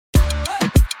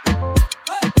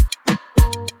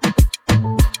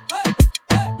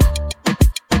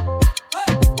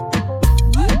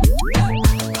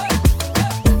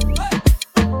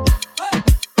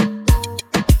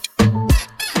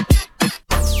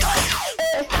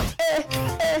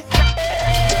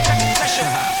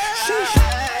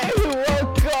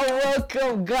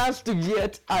congrats to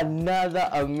yet another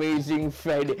amazing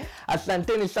Friday.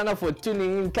 Asanteni sana for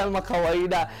tuning in. Kama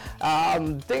kawaida,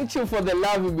 thank you for the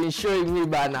love you've been showing me,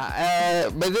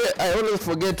 bana. But I always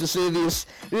forget to say this.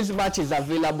 This match is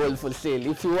available for sale.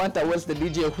 If you want a Wes the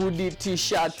DJ hoodie,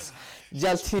 t-shirts,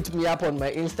 just hit me up on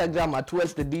my Instagram at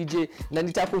Wes the DJ na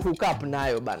nitakuhook up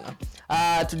nayo bana.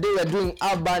 Today we are doing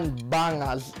urban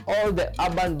bangers, all the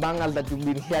urban bangers that you've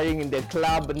been hearing in the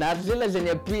club. Na zile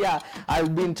zenye pia I'll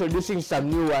be introducing some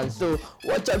new ones, so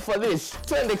watch out for this.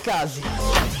 Twende kazi.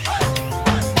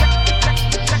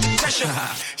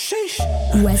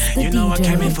 You know I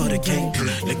came in for the cake.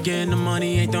 Looking the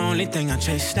money ain't the only thing I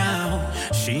chase down.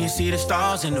 She ain't see the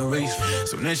stars in the race.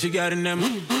 So then she got in them,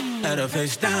 had her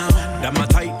face down. That my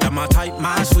type,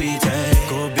 my sweetie.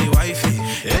 Go be wifey,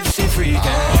 if she freaky. I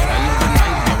live a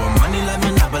night, no money like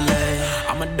Monopoly.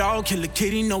 I'm a dog, kill a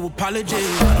kitty, no apology. I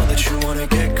know that you wanna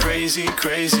get crazy.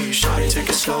 Shawty, take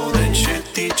it slow, then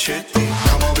chitty.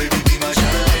 Come on, baby, be my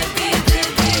jalebi.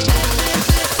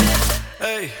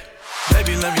 Hey,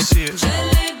 baby, let me see it.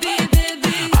 Jalebi,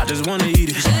 baby. I just wanna eat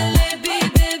it. Jalebi,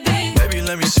 baby. Baby,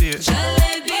 let me see it.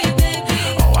 Jalebi,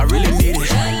 baby. Oh, I really need it.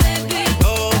 Jalebi.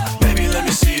 Oh, baby, let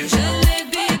me see it.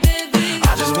 Jalebi, baby.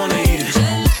 I just wanna eat it.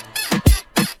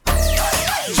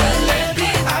 Jalebi,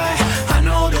 I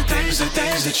know the things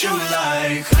that you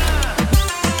like.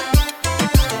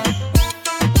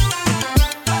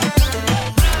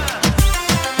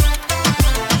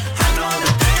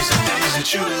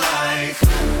 You like.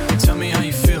 Tell me how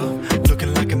you feel.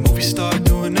 Looking like a movie star,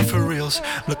 doing it for reals.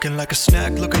 Looking like a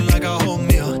snack, looking like a whole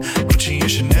meal. Gucci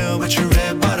and Chanel with your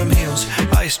red bottom heels.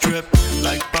 Ice drip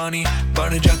like Bonnie,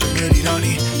 Barnage out the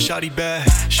Mediterranean. Shawty bad,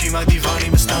 she my divani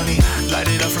Mastani. Light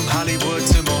it up from Hollywood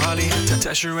to Mohali.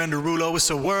 Tatasha and Derulo, it's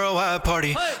a worldwide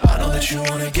party. I know that you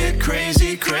wanna get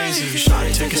crazy.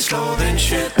 Shawty, take it slow, then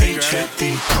chitty.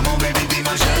 Come on, baby, be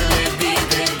my jalebi,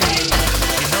 baby.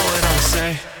 You know what I'ma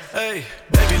say. Hey,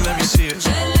 baby, let me see it.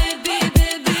 Jalebi,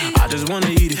 baby. I just wanna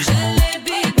eat it.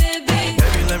 Jalebi, baby.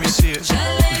 Baby, let me see it.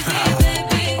 Jalebi,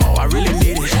 baby. Oh, I really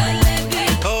need it. Jalebi.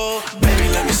 Oh, baby,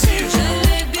 let me see it.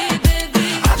 Jalebi, baby.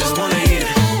 I just wanna eat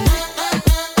it.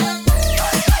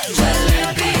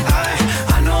 Jalebi,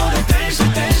 I know the things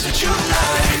that you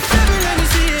like. Baby, let me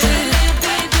see it.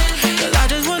 Jalebi, baby. 'Cause I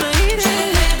just wanna eat it.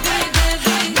 Jalebi, baby.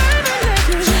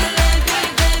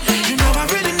 You know I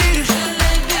really need it.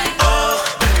 Oh,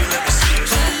 baby, let me see it.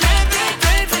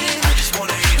 I just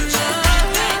wanna eat it.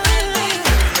 Baby,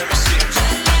 let me see it.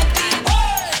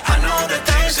 I know the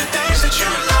things that you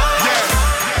like. Yeah.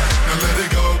 Now let it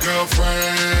go,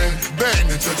 girlfriend. Bang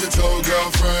and touch your toe,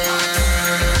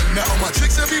 girlfriend. Now all my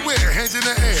chicks everywhere, hands in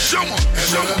the air. Show 'em. And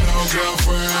let her know,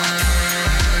 girlfriend.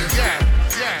 Yeah.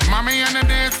 Mommy on the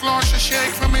dance floor, she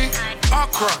shake for me.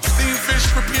 Okra, steamed fish,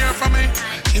 prepare for me.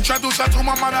 Introduce her to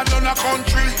my mother down the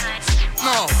country.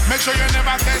 No, make sure you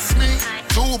never test me.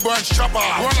 2 bunch chopper,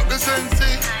 roll up the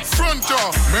sensi. Front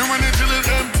door, me when it till it's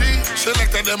empty.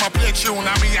 Selected them a play tune,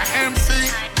 I mean a MC.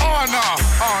 Oh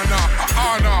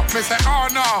no, me say oh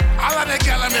no. All of the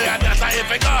girls in me, that's how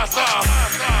if it goes so.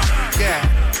 Yeah.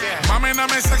 Mommy in my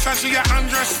section, she get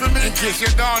undressed for me. In case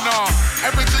you don't know,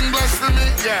 everything blessed for me.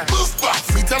 Yeah. Poof puff,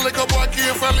 me tell the boy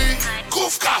carefully.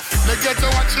 Goof cough, they get to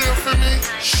watch here for me.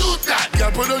 Shoot that,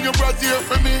 girl, put on your breath here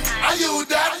for me. Are you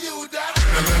that?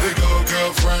 Now let it go,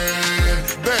 girlfriend.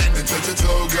 Bang and touch your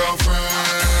toe,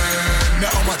 girlfriend.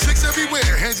 Now all my chicks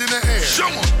everywhere, hands in the air. Show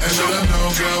 'em. And let them know,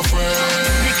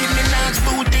 girlfriend. Nicki Minaj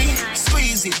booty,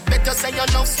 squeeze it. Better say your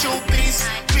love stupid.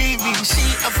 Baby, she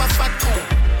have a fat coat.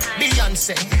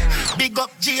 Beyonce, big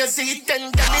up Jay-Z.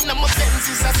 10 gal in my Benz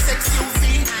is a sex UV.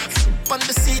 On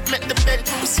the seat, make the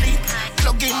bedroom sleep.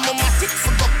 Plug in my matic,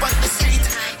 for up on the street.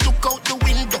 Look out the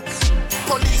window.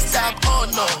 Police dog, oh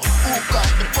no. Who got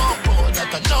the popo?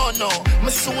 That I no.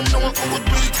 Me soon know who would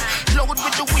do it. Load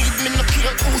with the weed, me no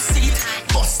care who see it.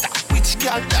 Bust up, which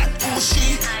girl that who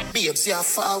she? Babes, you're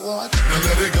forward. Now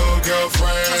let it go,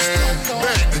 girlfriend.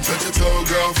 Bang and touch your toe,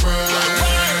 girlfriend.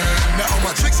 Now all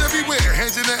my chicks everywhere,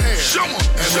 hands in the air. Show 'em.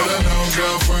 And let her know,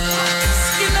 girlfriend.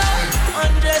 You know,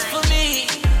 undress for me.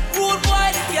 Rude boy,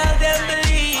 the girl them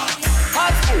believe.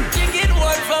 Hot food, you get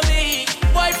word for me.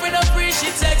 Boyfriend of free,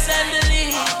 she text and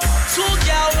delete. 2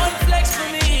 girl, 1 flex for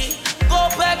me. Go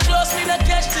back close, me not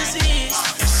catch disease.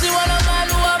 She want a man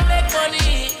who a make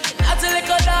money. Not a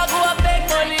little dog who a make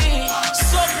money.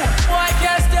 So boy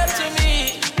can't step to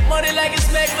me. Money like it's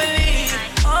make believe.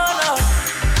 Oh no.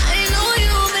 I know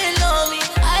you below me.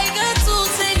 I got 2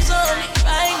 things on me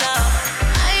right now.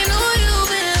 I know you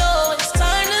below. It's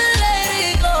time to let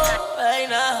it go right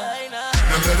now.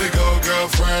 Now let it go,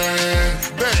 girlfriend.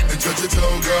 Bang and touch your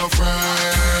toe,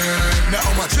 girlfriend. Now Now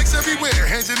all my chicks everywhere,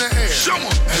 hands in the air. Show 'em.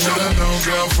 And show them no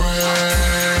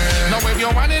girlfriend. Now if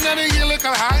you're running and you look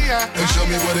higher, and show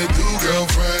me what it do,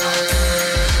 girlfriend.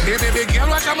 Hey baby girl,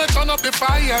 watch I'ma turn up the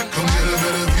fire. Come get a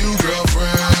better view,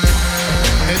 girlfriend.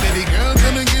 Hey baby girl,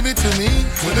 come and give it to me.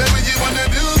 Whatever you wanna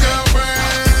do,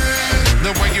 girlfriend.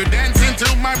 The way you dancing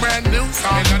to my brand new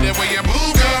song, and the way you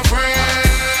move,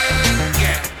 girlfriend.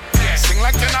 Yeah, sing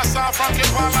like you not saw from your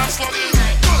while I'm slowly.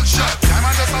 Good shot. Time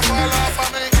I just a fall off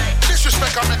of me.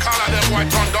 Disrespect on me, call out them boy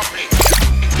turned up me.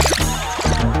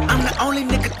 I'm the only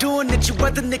nigga doing it, you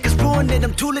other niggas ruin it.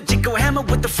 I'm too legit, go hammer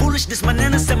with the foolishness. My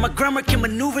nana said my grammar can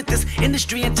maneuver this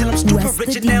industry until I'm stupid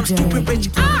rich, and now I'm stupid rich.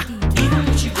 Even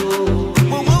if you go,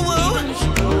 whoa, whoa, whoa.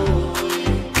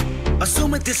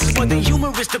 Assuming this is more than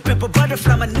humorous, to pimp a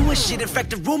butterfly, my newest shit. In fact,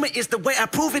 the rumor is the way I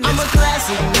prove it. I'm a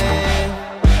classic man.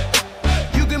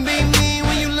 You can be mean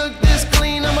when you look this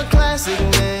clean. I'm a classic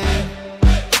man.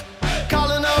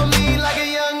 Calling on me like a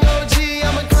young OG.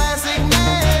 I'm a classic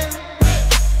man.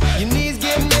 Your knees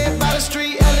get met by the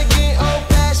street, elegant,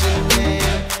 old-fashioned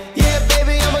man. Yeah,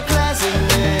 baby, I'm a classic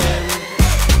man.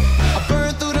 I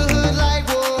burn through the hood like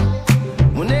war.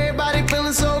 When everybody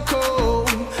feeling so cold,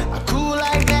 I cool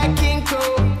like that King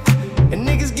Cole. And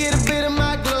niggas get a bit of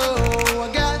my glow. I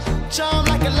got charm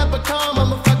like a leprechaun,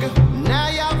 motherfucker. Now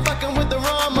y'all fucking with the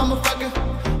wrong motherfucker.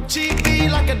 GP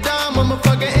like a dumb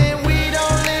motherfucker. And we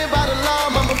don't live by the law,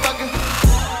 motherfucker.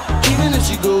 Even if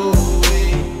she go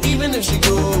away, even if she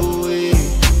go away,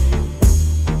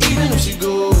 even if she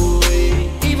go away,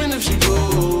 even if she go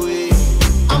away,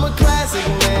 I'm a classic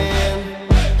man.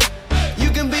 You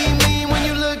can be mean when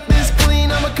you look this clean.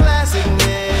 I'm a classic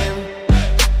man.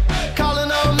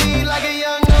 Calling on me like a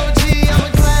young OG. I'm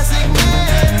a classic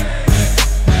man.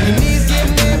 Your knees get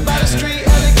met by the street,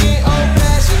 elegant,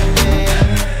 old-fashioned man.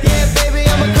 Yeah, baby,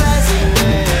 I'm a classic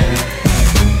man.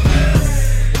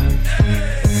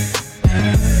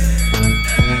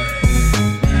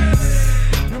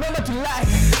 Remember to like,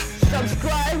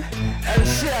 subscribe, and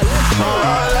share. Let's go.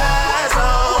 All eyes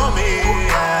on me,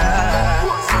 I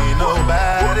see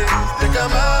nobody. Stick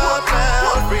 'em up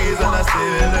now, freeze and I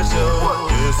steal the show.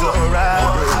 It's a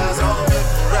robbery,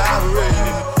 robbery,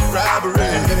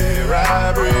 robbery,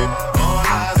 robbery. All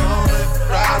eyes on me,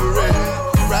 robbery,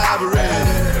 robbery,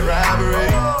 robbery.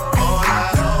 All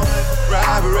eyes on me,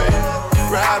 robbery,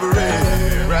 robbery,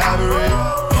 robbery.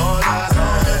 All eyes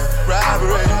on me,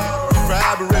 robbery,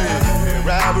 robbery,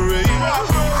 robbery.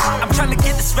 I'm trying to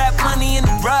get this rap money in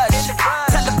the rush.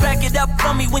 Tell her back it up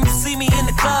for me when you see me in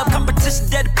the club. Competition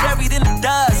dead buried in the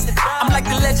dust. I'm like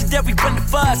the legendary Brenda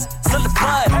Fuss, still the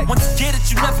bud. Once you get it,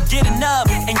 you never get enough.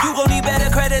 And you gon' need better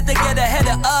credit to get ahead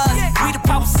of us. We the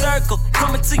power circle,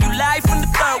 coming to you live from the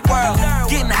third world.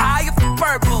 Getting higher for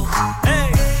purple.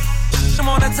 Hey, I'm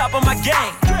on the top of my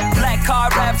game. Black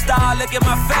card rap star, look at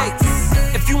my face.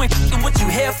 If you ain't f***ing what you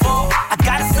here for, I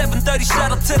got a 7:30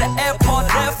 shuttle to the airport,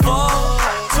 therefore.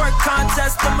 Twerk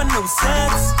contest, I'm a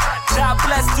nuisance. God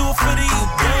bless, do it for the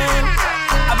youth, man.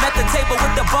 I'm at the table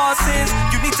with the bosses.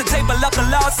 You need to table up the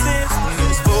losses.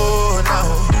 It's 4 now,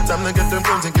 time to get them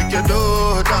guns and kick your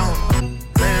door down.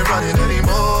 They ain't running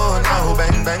anymore now.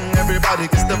 Bang, bang, everybody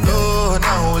gets the floor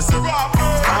now. It's a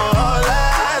all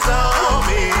eyes on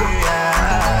me,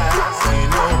 I see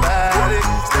nobody.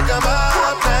 Stick 'em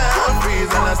up now,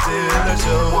 freeze and I steal the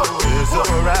show. It's a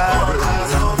robbery.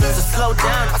 So slow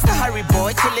down, what's the hurry,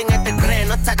 boy? Chilling at the Grand,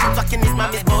 not touching fucking these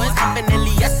mommies, boys. Popping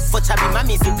Elias for chubby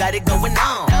mommies, you got it going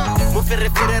on. Move it,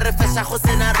 refresha,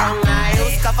 hosena wrong eye.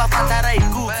 Uskapa fatara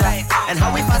ikuta, and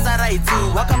how we fatara itu.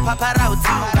 Waka papara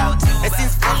utu. And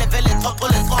since vele toko,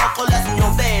 let's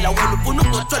nyobela. When unu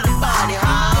go to the body,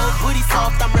 how? Booty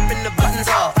soft, I'm ripping the buttons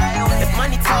off. If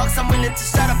money talks, I'm willing to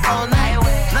shut up all night.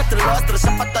 Nothing lost, throw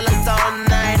shapato lights all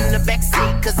night in the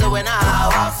backseat, cause when I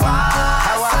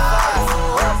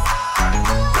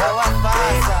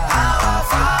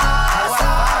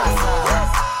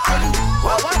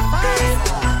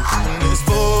It's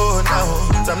 4 now,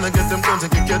 time to get them guns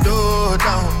and kick your door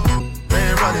down. They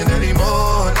ain't running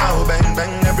anymore now. Bang,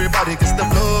 bang, everybody gets the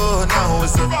floor now.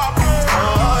 It's a all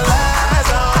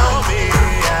eyes on me,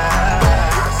 I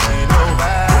see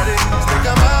nobody. Stick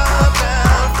 'em up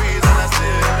now, freeze and I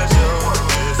steal the show.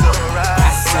 It's a ride.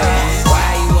 I said, why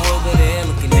you over there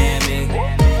looking at me?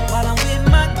 While I'm with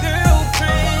my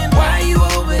girlfriend. Why you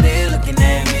over there looking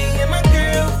at me and my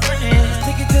girlfriend?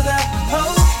 Take it to the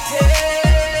hotel.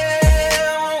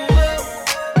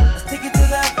 Let's take it to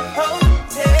the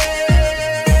hotel.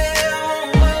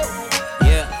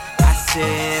 Yeah, I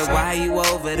said, why you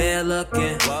over there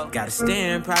looking? Got a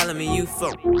staring, probably me you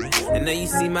for. I know you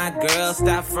see my girl,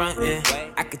 stop frontin'.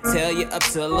 I could tell you up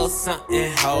to a little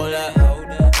something. Hold up,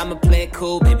 I'ma play it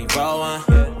cool, baby, roll on.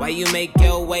 Why you make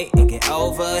your way and get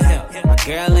over here? My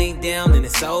girl ain't down and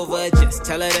it's over. Just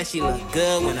tell her that she look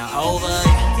good when I'm over.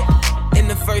 In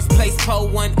the first place, pull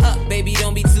one up, baby,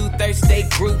 don't be too thirsty.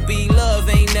 Groupie love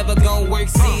ain't never gon' work.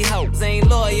 See, hoes ain't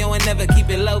loyal and never keep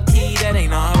it low key. That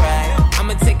ain't alright.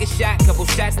 I'ma take a shot, couple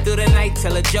shots through the night.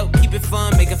 Tell a joke, keep it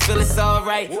fun, make her feel it's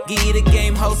alright. Give you the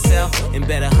game wholesale, and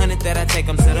bet 100 that I take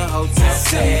them to the hotel.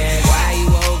 Say, why you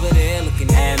over there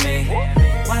looking at me?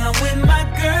 While I'm with my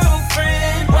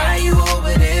girlfriend. Why you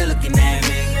over there looking at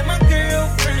me? And my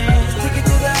girlfriend. Take it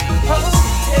to the hotel.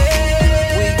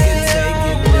 We can take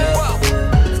it there.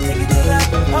 Take it to the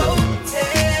hotel.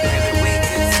 Baby, we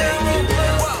can take it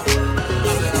there.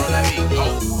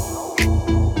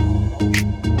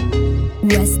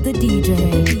 Wes the DJ.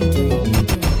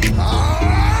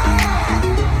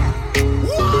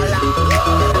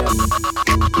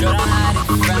 Girl, don't hide it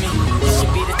from me. You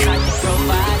should be the type to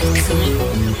provide it to me.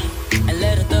 And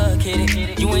let a thug hit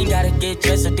it. You ain't gotta get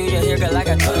dressed or do your hair, girl. I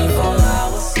got 24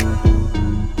 hours.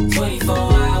 24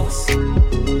 hours.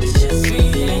 It's just me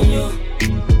and you.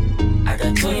 I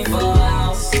got 24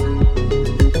 hours.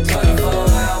 24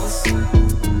 hours.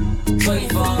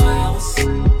 24 hours.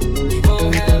 You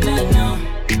won't have that now.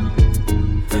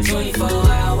 For 24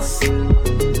 hours.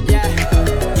 Yeah.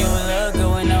 You look good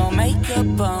with no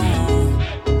makeup on.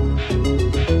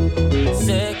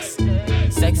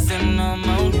 Sex in the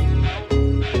morning.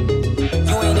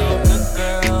 You ain't no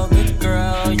good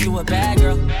girl, you a bad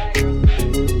girl.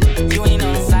 You ain't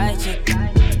no side chick,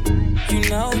 you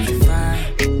know you fine.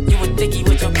 You a thicky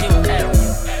with your cute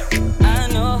ass. I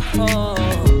know,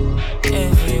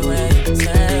 everywhere you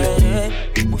said it.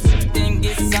 Then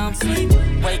get some sleep,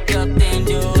 wake up, then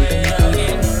do it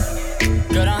again.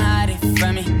 Girl, don't hide it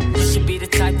from me. You should be the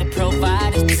type to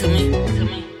provide it to me.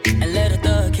 And let a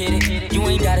thug hit it. You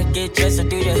ain't gotta get dressed or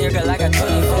do your hair, girl. I got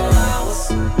 24 hours.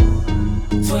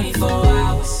 24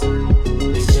 hours.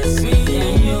 It's just me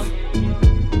and you.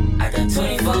 I got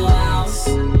 24 hours.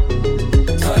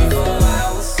 24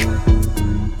 hours.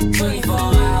 24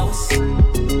 hours.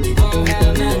 You won't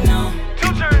have that now.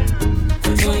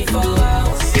 For 24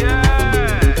 hours.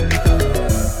 Yeah.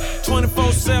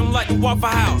 24/7 like the Waffle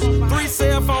House. 3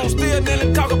 cell phones, still nothing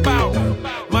to talk about.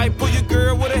 Might pull your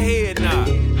girl with a head nod.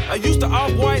 I used to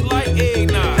off-white like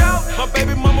eggnog. My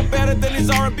baby mama better than his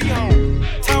R&B home.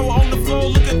 Tower on the floor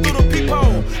looking through the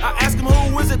peephole. I ask them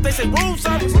who is it, they say room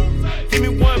service. Give me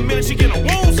 1 minute, she get a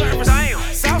room service. Damn.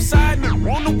 South side,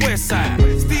 nigga, on the west side.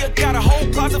 Still got a whole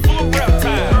closet full of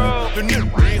reptiles. The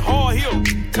nigga ain't hard, he a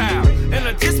towel. And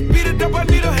I just beat it up, I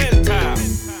need a hand towel.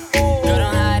 Girl,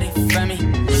 don't hide it from me.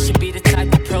 You should be the type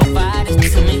to provide it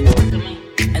to me.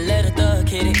 And let a thug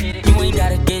hit it. You ain't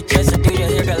gotta get dressed or do your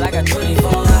hair, girl. I got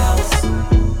 24 hours.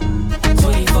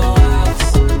 24 hours.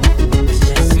 It's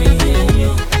just me and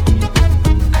you.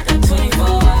 I got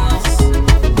 24 hours.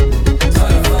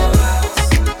 24 hours.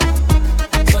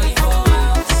 24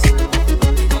 hours.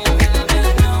 You gon' have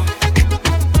that now.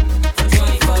 For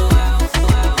 24 hours.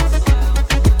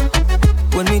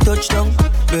 When we touch down,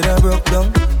 bed I broke down.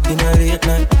 In a late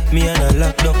night, me and her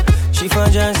locked down. She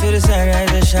found John to the side,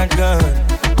 ride a shotgun.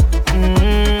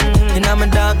 In my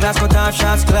dark glass, cut off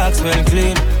shots, clocks well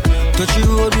clean. Touch the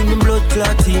road with me blood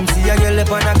clot team. See a girl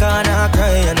up on a corner,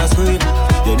 cry and a scream.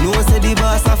 You know say the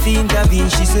boss a fi intervene,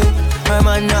 she say. Her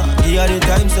man now, give her the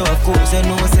time, so of course you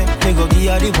know say. Me go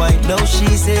give her the wine. Now she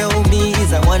say, oh me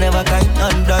is a one of a kind.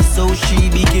 And that's how she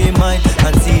became mine.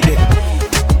 And see that,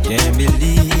 can't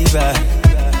believe I,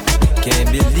 can't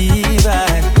believe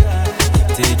I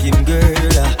take him girl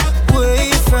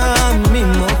away from me,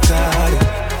 my God.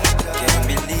 Can't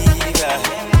believe I,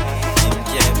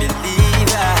 can't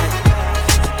believe I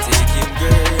take him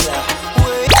girl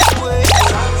away.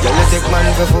 Girl, you take man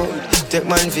for food, take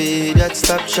man for that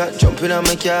stop shot. Jump in on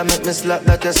my car, make me slap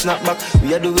that a snap back.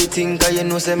 We a do we thing, cause you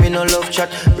know say me no love chat.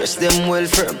 Breast them well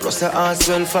firm, plus the ass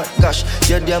well fat. Gosh,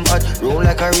 you damn hot, roll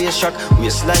like a race track.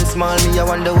 Waistline small, me I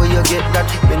wonder where you get that.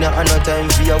 Me not have no time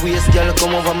for your waist, girl,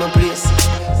 come over my place.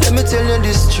 Let me tell you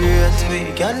this straight.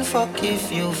 We can fuck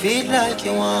if you feel like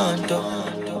you want to.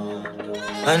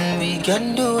 And we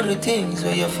can do the things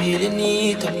where you feel you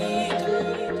need to.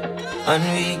 And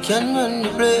we can run the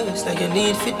place like you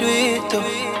need to do it to.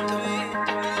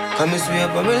 Come and swear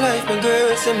by my life, my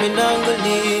girl, say me not gonna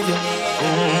leave you.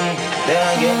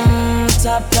 There again.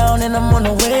 Top down and I'm on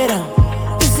the way down.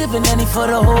 We sipping any for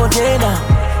the whole day now.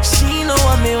 She know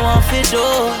what me want for do.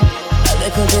 I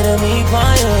like a bit of me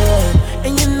quiet.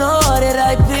 And you know that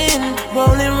I've been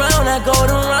rolling round, I go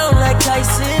around like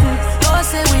Tyson. know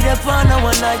say we the plan a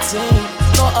one night team.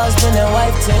 No husband and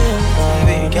wife team.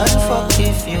 We can fuck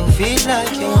if you feel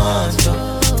like you want to.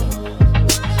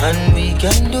 And we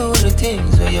can do the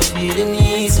things where you feel the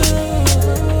need to.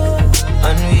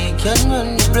 And we can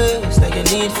run the place like you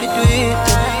need to do it.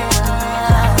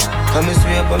 Come and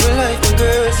swear by my life, my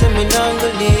girl, say me not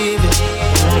gonna leave you.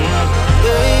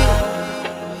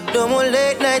 Yeah. No more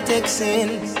late night texting.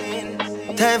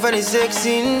 Time for the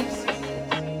sexing.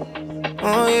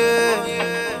 Oh yeah.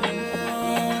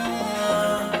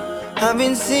 I've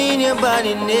been seeing your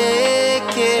body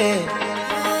naked,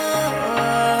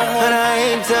 and I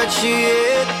ain't touched you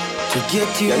yet. To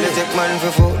get you, yeah, take man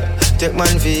for food, take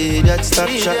man for that stop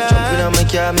shot. Jumping on my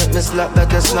car, make me slap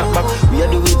like a snapback. We are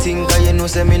do we think, cause you know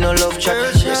say me no love chat.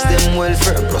 Yes, them well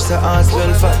firm, plus the ass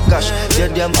well fat. Gosh, you're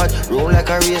damn hot, roll like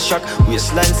a race track.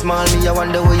 Waistline small, me I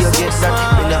wonder where you get that.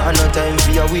 Me not have no time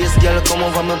for your waist, girl, come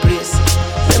over my place.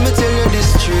 Let me tell you this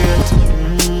straight.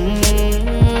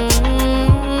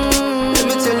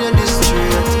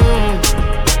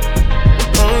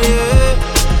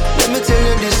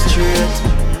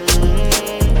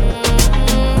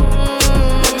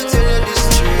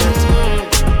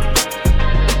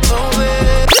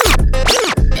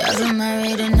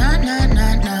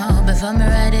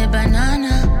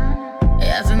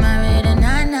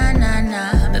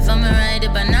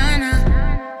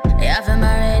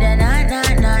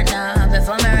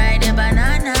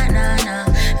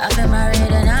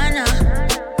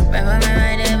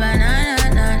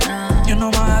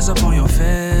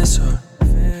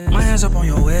 Up on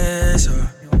your waist,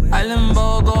 Island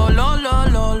bowl go low, low,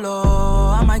 low, low.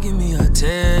 I might give me a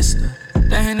taste.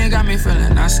 That Henny got me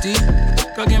feeling nasty.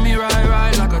 Go give me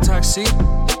ride like a taxi.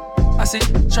 I see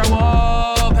try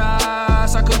walk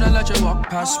past. I couldn't let you walk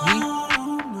past me.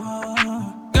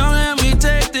 Girl, let me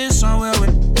take this somewhere we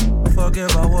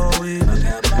forget about what we.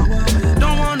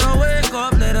 Don't wanna wake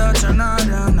up later tonight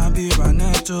and I'll be right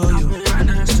next to you.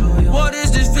 What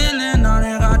is this feeling? I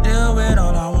think I deal with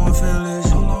all I want feel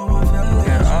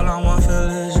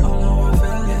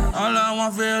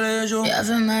is you. Yeah, I've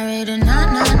been married and no.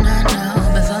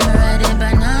 Before me ride it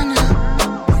banana.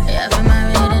 Yeah, I've been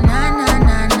married and no.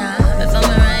 Before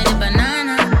me ride it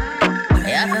banana.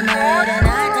 Yeah, I've been married and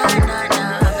no.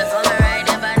 Before me ride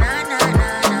it banana.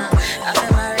 I've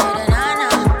been married and no.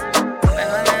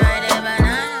 Before me ride it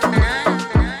banana.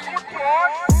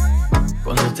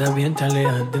 Cuando estás bien te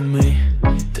alejas de mí.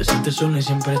 Te sientes sola y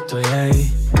siempre estoy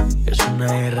ahí. Es una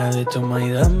guerra de toma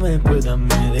y dame, pues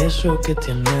dame de eso que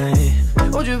tienes.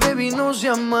 Oye, baby, no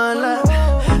seas mala,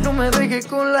 no me dejes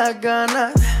con las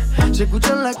ganas. Se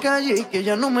escucha en la calle y que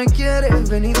ya no me quieres,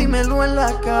 ven y dímelo en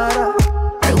la cara.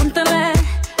 Pregúntale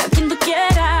a quien tú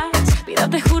quieras, mira,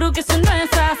 te juro que eso no es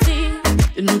así.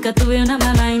 Yo nunca tuve una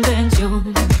mala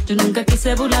intención, yo nunca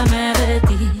quise burlarme de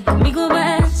ti. Conmigo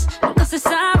ves, nunca se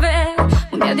sabe,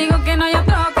 un día digo que no, y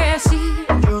otro que sí.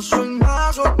 Yo soy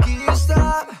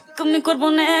masoquista, con mi cuerpo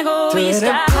un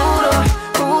egoísta.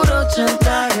 Puro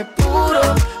chantaje,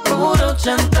 puro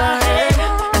chantaje.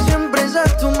 Siempre es a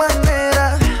tu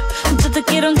manera. Yo te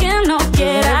quiero aunque no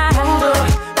quieras.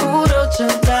 Puro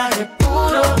chantaje,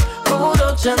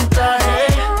 puro chantaje.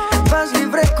 Vas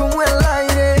libre como el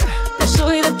aire. No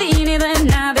soy de ti ni de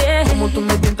nadie. Como tú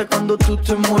me tientas cuando tú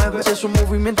te mueves. Esos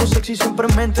movimientos sexy siempre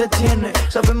me entretiene.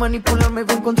 Sabes manipularme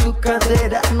bien con tu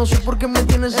cadera. No sé por qué me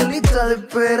tienes en lista de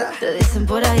espera. Te dicen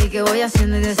por ahí que voy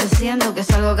haciendo y deshaciendo, que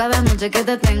salgo cada noche que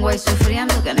te tengo ahí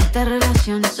sufriendo, que en esta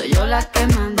relación soy yo la que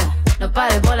manda. No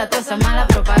pares bola toda esa mala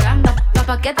propaganda.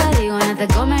 Papá, ¿qué te digo? No te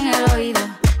comen el oído.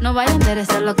 No vaya a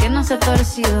interesar lo que no se ha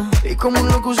torcido. Y como un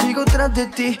loco sigo tras de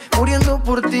ti, muriendo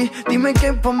por ti. Dime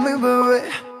qué pa' mi bebé.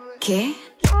 ¿Qué?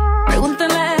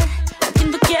 Pregúntale a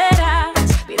quien tú quieras.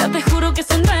 Mira, te juro que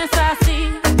eso no es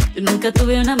así. Yo nunca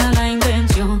tuve una mala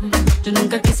intención. Yo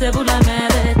nunca quise burlarme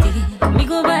de ti.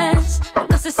 Conmigo ves,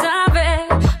 nunca se sabe.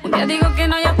 Un día digo que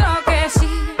no, y otro que sí.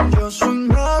 Yo soy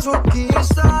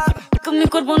masoquista, con mi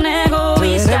cuerpo un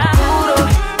egoísta.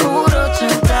 Puro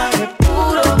chantaje,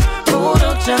 puro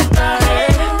chantaje.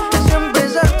 Siempre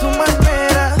es a tu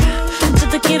manera. Yo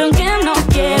te quiero aunque no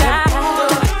quieras.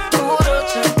 Puro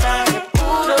chantaje,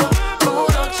 puro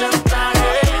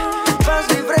chantaje. Vas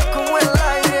libre como el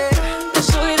aire. No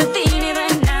soy de ti ni de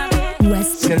nadie.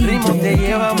 Si el ritmo te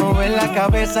lleva a mover la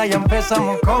cabeza, ya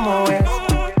empezamos como es.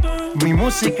 Mi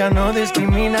música no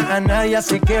discrimina a nadie,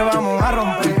 así que vamos a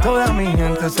romper. Toda mi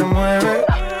gente se mueve,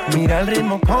 mira el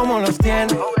ritmo como los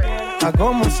tiene.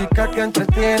 Hago música que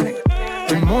entretiene.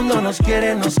 El mundo nos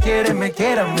quiere, me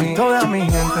quiere a mí. Toda mi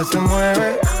gente se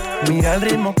mueve, mira el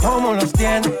ritmo como los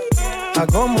tiene.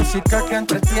 Hago música que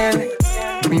entretiene.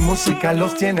 Mi música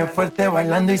los tiene fuerte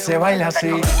bailando y se baila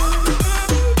así.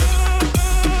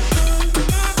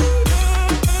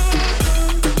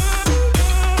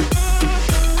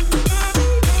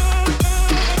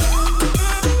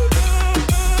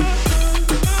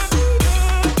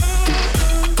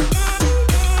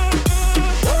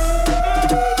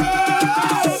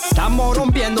 Estamos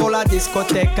rompiendo la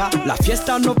discoteca, la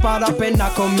fiesta no para,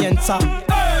 apenas comienza.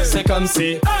 C'est comme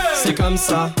si, c'est comme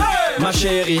ça, ma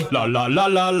chérie. La la la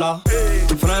la la.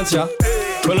 Francia,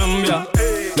 Colombia,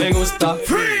 me gusta.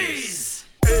 Freeze.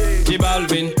 J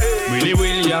Balvin, Willy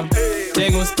William, te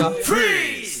gusta.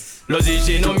 Freeze. Los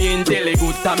DJ no mienten, le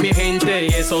gusta mi gente y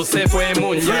eso se fue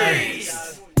muy bien.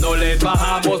 No les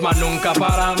bajamos, mas nunca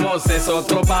paramos, es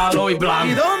otro palo y blanco.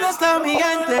 ¿Y dónde está mi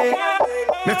gente?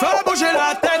 Me fera bouger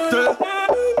la tête.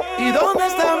 ¿Y dónde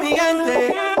está mi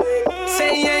gente?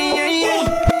 Say yeah yeah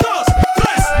yeah.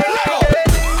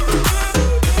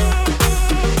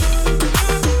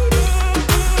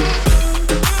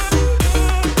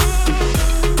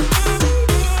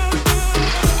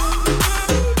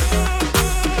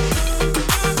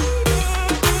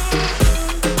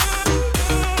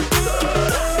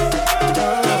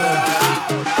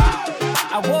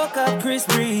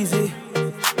 Breezy.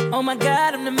 Oh my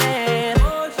God, I'm the man.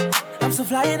 I'm so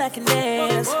fly and I can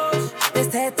dance. There's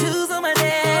tattoos on my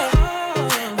neck.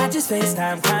 I just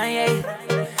FaceTime Kanye.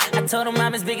 I told him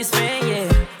I'm his biggest fan,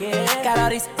 yeah. Got all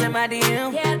these in my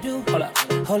DM. Yeah, I do. Hold up,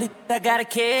 holy, I got a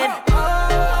kid.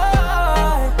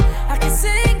 Oh, I can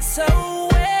sing so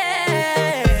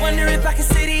well. Wonder if I can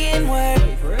say the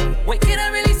N-word. Wait, can I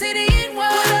really say the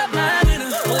N-word? What up, my winner?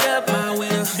 What up, my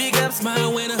winner? Big ups, my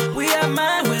winner. We are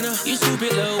my winner. You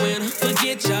stupid little winner.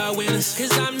 Forget y'all winners.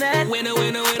 Cause I'm that winner,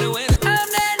 winner, winner, winner. I'm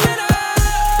that winner.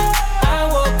 I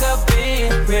woke up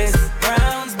in Chris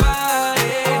Brown's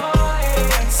body.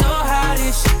 So how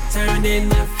this shit turned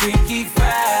into Freaky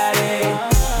Friday.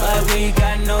 But we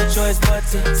got no choice but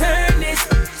to turn this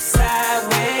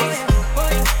sideways.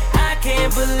 I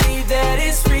can't believe that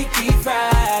it's Freaky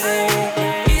Friday.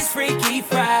 It's Freaky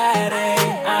Friday.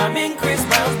 I'm in Chris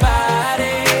Brown's body.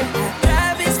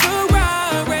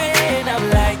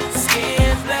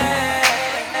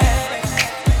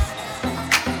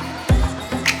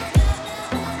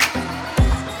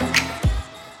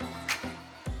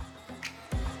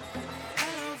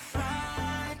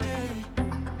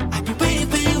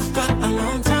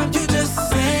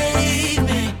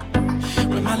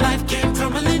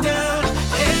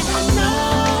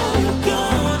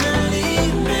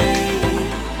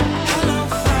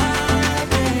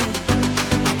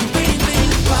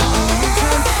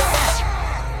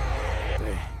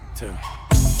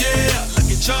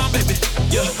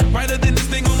 Brighter than this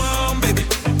thing on my arm, baby.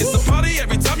 It's a party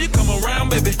every time you come around,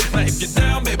 baby. Now if you're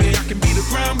down, baby, I can beat the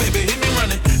ground, baby. Hit me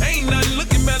running. Ain't nothing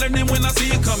looking better than when I see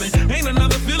you coming. Ain't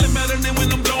another feeling better than when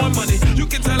I'm blowing money. You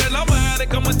can tell that I'm an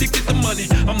addict, I'm addicted to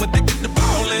money. I'm addicted to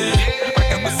ballin'. I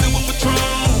got the silver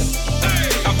Patron.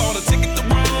 I bought a ticket to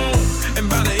Rome.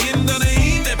 And by the end of the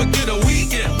evening, never get a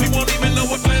weekend. We won't even know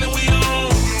what planet we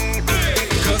on.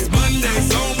 Cause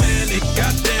Monday's so many,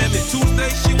 goddamn it.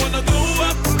 Tuesday she wanna go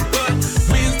up.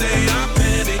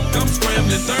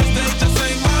 Thursday just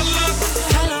ain't my luck.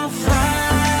 Hello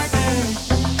Friday.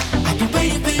 I've been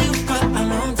waiting for you for a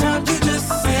long time. You just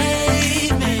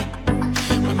saved me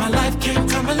when my life came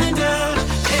tumbling down.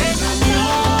 And I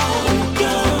know you're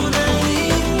gonna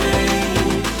leave me.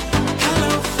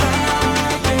 Hello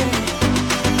Friday.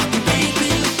 I've been waiting for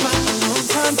you for a long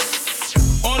time.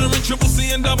 Ordering triple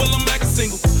C and double, I'm back a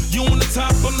single. You on the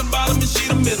top, on the bottom, and she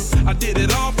the middle. I did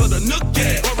it all for the nook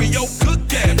cat. Oreo cook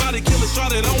cat. Body killer,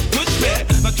 shot it, don't push back.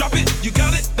 Now drop it, you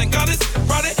got it, thank God it's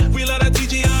Friday. We love that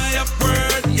TGIF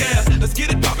word, yeah. Let's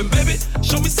get it poppin', baby.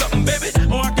 Show me something, baby.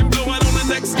 Or I can blow it on the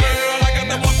next girl. I got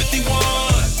that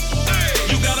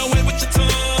 151. You got away with your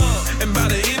tongue. And by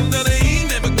the end of the evening,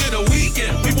 never get a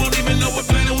weekend. We won't even know what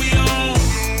planet we on.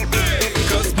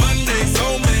 Cause Monday's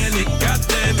so many,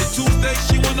 goddamn it. Tuesday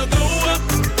she wanna go up,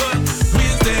 but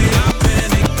Wednesday I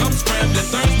panic. I'm scrambling,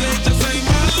 Thursday just ain't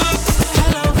my luck.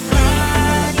 Hello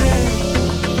Friday.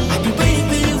 I've been waiting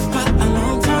for you for a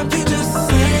long time. You just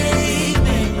saved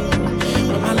me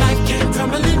when my life came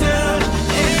tumbling down.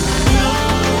 And I know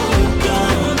you're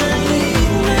gonna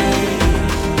leave me.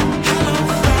 Hello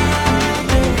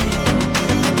Friday.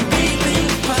 I've been waiting for you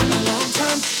for a long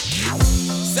time.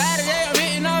 Saturday I'm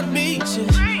hitting all the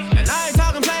beaches, and I ain't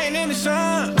talking playing in the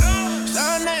sun.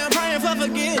 Sunday I'm praying for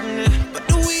forgiveness, but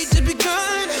the weed just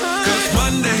begun. Cause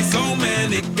Monday's so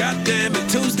many, goddamn it.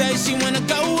 Tuesday she wanna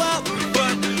go up,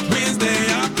 But Wednesday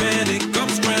I panic, I'm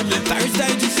scrambling.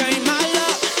 Thursday just ain't my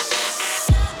luck.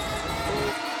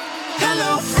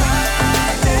 Hello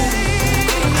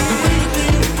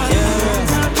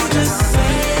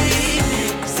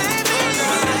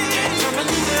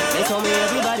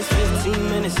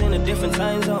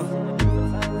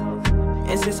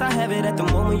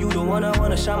mama, you the one I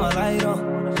wanna shine my light on.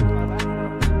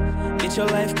 Get your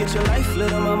life,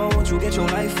 little mama, won't you get your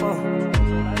life on?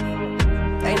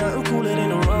 Ain't nothing cooler than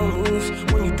the wrong moves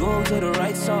when you do them to the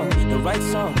right song.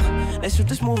 Let's shoot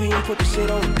this movie and put the shit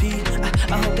on repeat.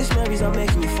 I hope this memories are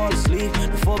making you fall asleep.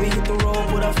 Before we hit the road,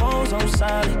 put our phones on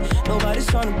silent. Nobody's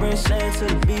trying to bring sand to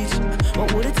the beach.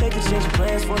 What would it take to change your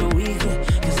plans for the weekend?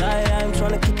 Cause I'm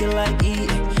trying to kick it like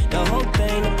eating. The whole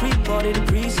thing, the pre-party, the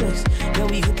pre-sex. Then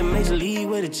we hit the major league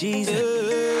with the cheese. I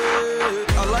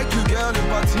like you, girl, in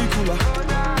particular.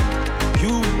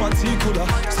 You in particular.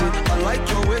 Say, I like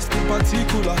your waist in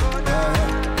particular.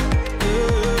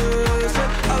 Say,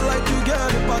 I like you, girl,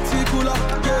 in particular.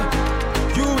 Yeah,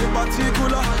 you in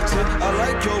particular. Say, I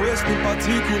like your waist in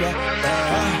particular.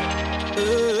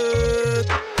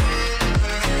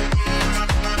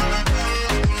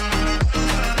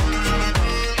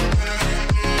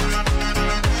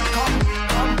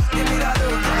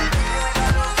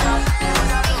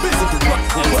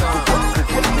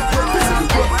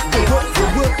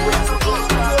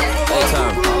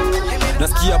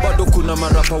 Nasikia bado kuna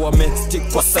marapa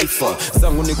wamestick kwa cypher.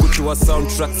 Zangu ni kutoa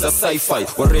soundtrack za sci-fi.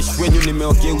 Waresh wenyu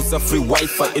nimeogeuza free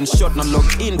wifi. In short na log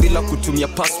in bila kutumia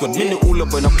password. Mini ule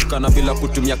boy na kukana bila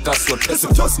kutumia password.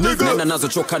 Nena nazo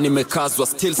choka nimekazwa.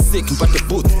 Still sick mpate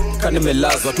booth kani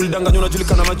melazwa. Tulidanganywa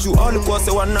najulikana majuu alikuwa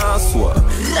sewa naswa.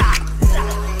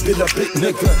 Bila big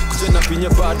nigga kujena pinye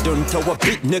bado ntawa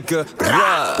big nigga.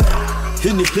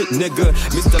 Hit me big nigga,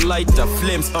 Mr. Lighter,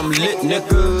 flames, I'm lit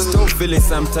nigga. Still feeling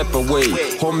some type of way.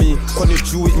 Homie, kwani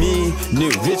you with me?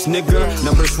 New rich nigga.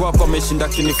 Number swap, I'm meshinda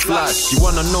kini flash. You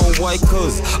wanna know why?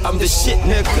 Cause I'm the shit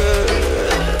nigga.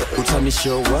 Utani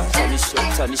show what? Utani show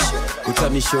what?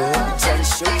 Utani show what?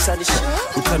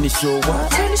 Utani show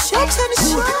what?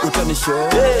 Utani show.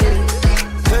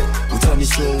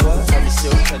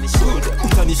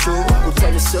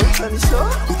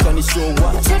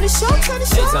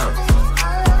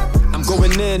 I'm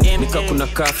going in, nika kuna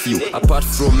curfew. Apart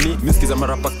from me, music is a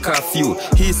marapa curfew.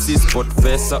 He sees sport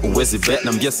pesa, uwezi bet.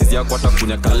 Nambia sizi yako hata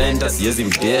kunya kalenda, siyezi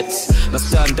mdet. Na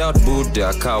stand out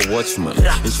Buddha, car watchman.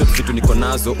 In short vitu niko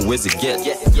nazo, uwezi get.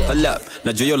 Hala,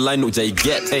 na joyo line ujai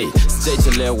get. Hey, sijai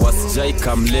chelewa, sijai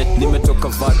come late. Nimetoka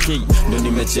vaki, ndo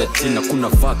nimejeti. Na kuna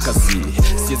vacancy,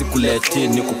 siyezi kuleti.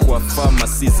 Niko kwa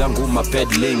pharmacy, zangu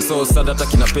mapeddling. So sadata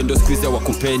kinapendo squeeze ya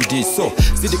wakupendi. So,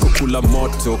 zidi kukula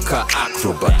moto ka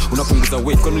acrobat. Unapunguza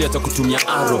weight kwa nuli hata kutumia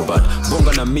aerobat.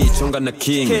 Bonga na mi, chonga na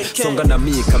king. Songa na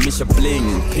mi, kamisha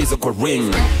bling. Pizo kwa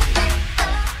ring.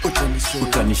 Utanishowa.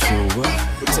 Utanishowa.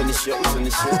 Utanishowa.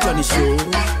 Utanishowa.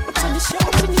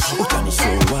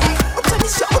 Utanishowa.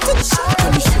 Utanishowa.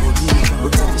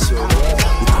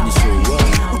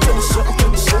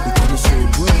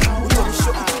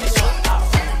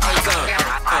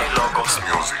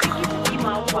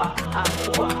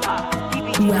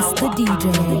 Wes the DJ.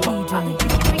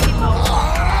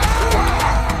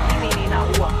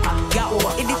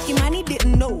 Edith Kimani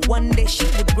didn't know one day she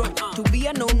would grow to be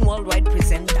a known worldwide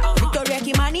presenter. Victoria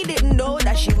Kimani didn't know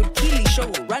that she would kill his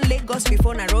show, run Lagos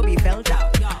before Nairobi fell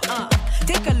down.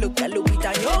 Take a look at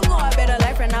Lupita Nyong'o, a better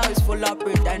life right now is full of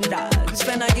pretenders.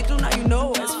 Fena gitu now you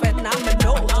know, as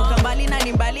phenomenal. Tukambali na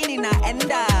nimbali ni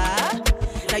naenda.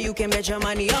 Now you can bet your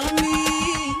money on me,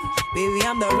 baby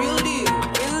I'm the real deal,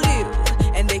 real deal.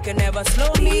 And they can never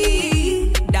slow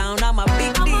me down, I'm a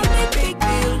big deal, big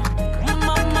deal.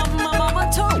 Mama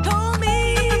told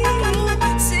me,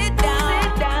 sit down,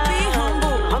 be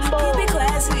humble, keep it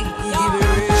classy, keep it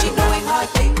real. She doing her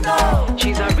thing though,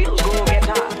 she's a real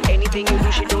go-getter. Anything you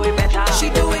do, she do it better. She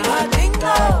doing her thing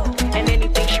though, and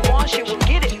anything she wants, she will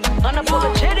get it.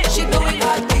 Unapologetic, she doing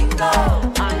her thing though.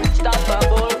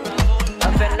 Unstoppable,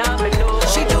 a phenomenal.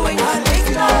 She doing her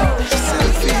thing though.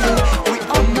 Selfie, we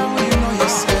all know you know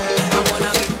yourself. I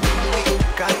wanna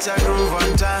catch a groove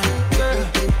one time,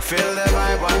 feel the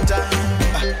vibe one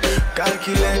time,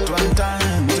 calculate one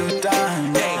time, 2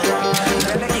 times.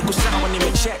 Mbele iko sawa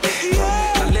nimecheck.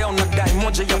 Na leo nadai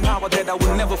moja ya power that I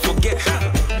will never forget.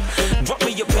 Drop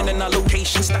me your pen and a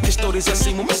location. Staki stories ya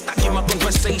simu, mistaki my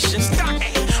conversations.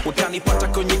 Utanipata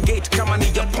kwenye gate kama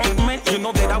ni appointment. You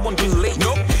know that I won't be late.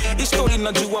 Nope. Hii story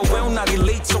najua well na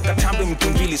relate. So katambe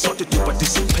mkimbili sote tu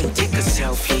participate. Take a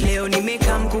selfie. Leo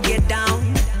nimekam ku get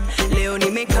down. Leo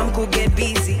nimekam ku get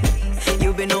busy.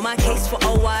 You've been on my case for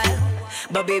a while,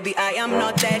 but baby I am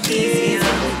not that easy.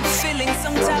 I'm feeling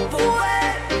some type of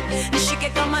way. Nishike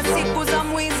kama siku za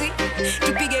mwizi,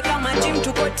 tupige kama gym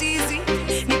tuko tizi,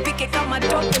 nipike kama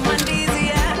toke mandizi.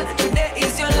 Yeah. Today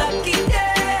is your lucky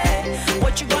day.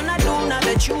 What you gonna do now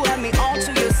that you have me all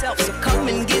to yourself? So come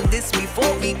and get this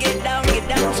before we get down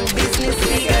to business.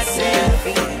 Be a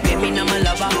selfie, baby, now my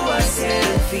lover. Do a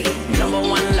selfie.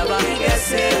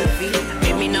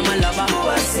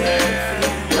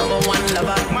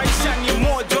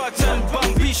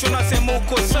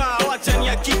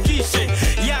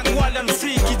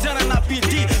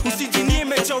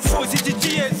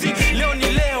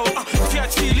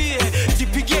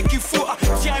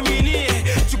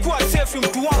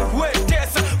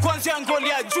 wetesa kwanza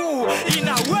ngolia juu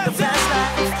inaweza. Fast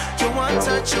life, you want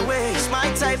touch your waist.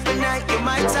 My type of night, you're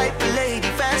my type of lady.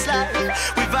 Fast life,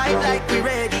 we vibe like we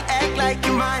ready. Act like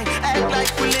you mine, act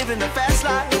like we living a fast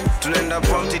life. Tunaenda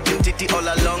prom titi all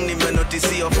along.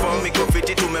 Nimenotice your form, iko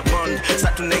fiti tumebond.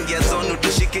 Sa tunaingia zone,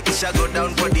 tushike isha go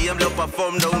down for DM lo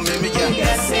perform na umemi ya. We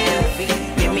got selfie,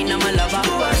 give me number lover.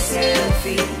 Who a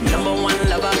selfie, number one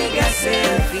lover. We got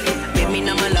selfie, give me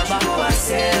number lover. Who a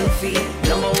selfie,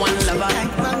 number one lover.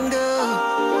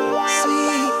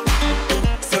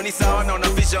 Soni sawa na una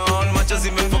vision, macho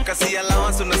zimefocus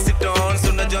allowance una sit on.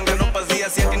 Suna jonga no pazia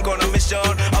si ati niko na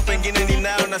mission. Hapa ingine ni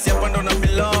nayo na si hapa ndo na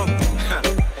belong.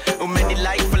 Umeni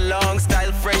like for long,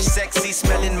 style fresh, sexy,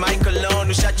 smelling my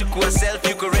cologne. Ushachukua selfie,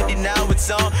 you go ready now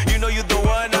it's on. You know you the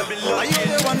one I've been looking for. Are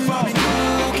you the one I've been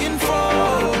looking for?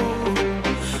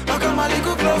 How come I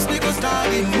little close, little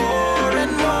starting more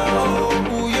and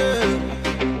more, yeah.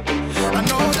 I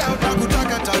know that I could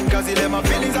talk a talk, cause he my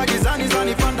feelings are gizani,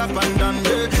 zani, panda, pandan,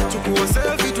 yeah. Chukua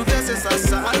selfie to test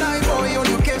sasa. Alive boy on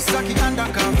your case, saki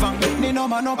undercover. Nino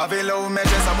mano avela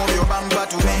umetesa move your bamba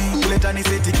to me. Leta ni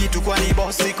seti kitu kwa ni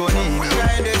boss iko nini.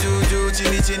 Kaende juju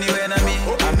chini chini we na me.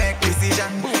 I make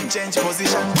decision, change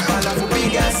position. Alafu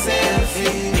piga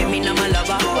selfie. Give me number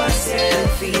lover. Who a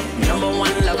selfie, number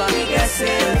one lover. We got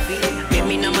selfie, give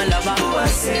me number lover. Who a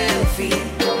selfie.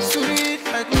 Sweet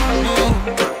like mango,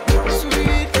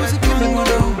 sweet as a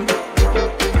mango.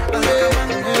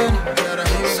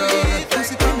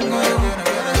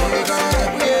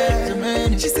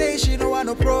 She say she don't want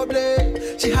no problem.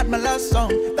 She had my last song,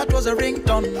 that was a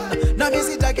ringtone. Now me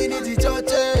sit again in the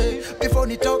church. Before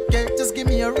你talk, just give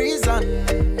me a reason.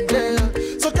 Yeah.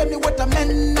 So tell me what a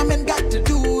man got to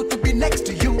do to be next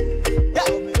to you.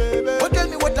 Yeah. Oh, tell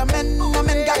me what a man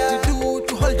got to do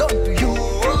to hold on to you.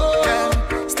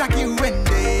 Yeah. Stack you when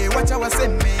they watch our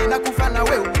send me, nakufana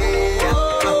wewe.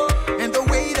 And the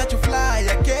way that you fly,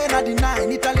 I cannot deny.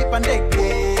 Nitali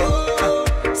pandeke.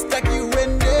 Stack you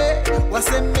when they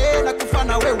waseme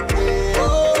nakufana wewe.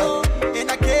 And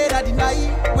I cannot deny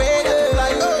way that you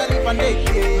fly, nitali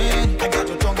pandeke. I got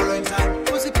your tongue in time.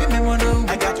 Pussy pime mono.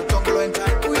 I got your tongue in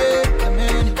time. Yeah,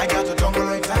 man. I got your tongue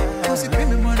in time. Pussy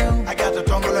pime mono. I got your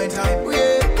tongue in time.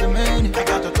 Yeah, man. I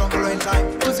got your tongue in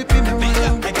time. Pussy pime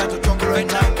mono. I got your tongue in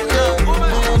time. Yeah,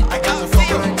 man. I got your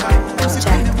tongue in time. Pussy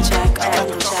pime mono. I got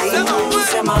your tongue in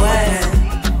time.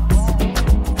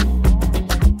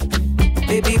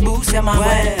 Baby boo, say my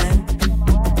way.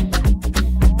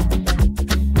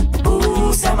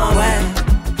 Ooh, say my way.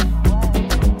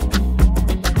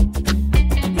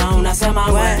 Now una say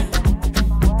my way.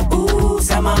 Ooh,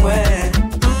 say my way.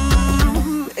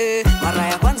 Mara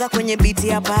ya kwanza kwenye beat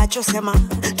ya pacho sema.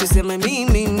 Tuseme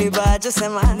mimi ni bacho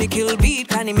sema. Nikill beat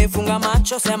ka nimefunga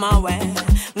macho sema we.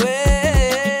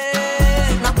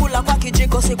 Nakula kwa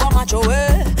kijiko si kwa macho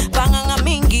we. Panganga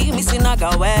mingi misinaga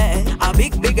we. A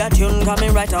big a tune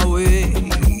coming right away.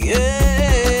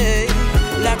 Yeah.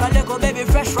 Like a little baby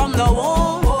fresh from the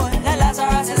womb. The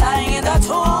Lazarus is lying in the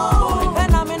tomb.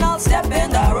 Phenomenal step in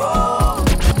the road.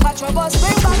 Patrol bus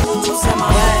bring back to sema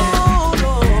way.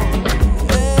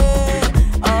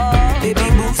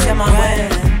 Baby move sema way.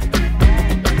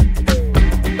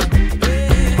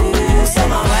 Ooh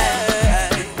sema way.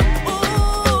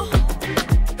 Ooh.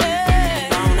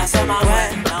 Now una sema way.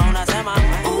 Now una sema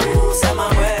way. Ooh sema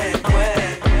way.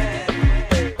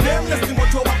 Nameless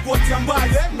moto wa koti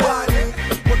ambale mbale.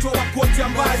 Moto wa koti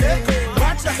ambale.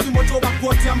 Watcha si moto wa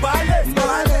koti ambale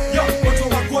mbale. Yo moto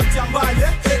wa koti ambale.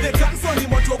 The cancer ni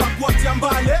moto wa koti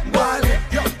ambale mbale.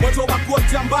 Yo moto wa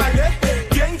koti ambale.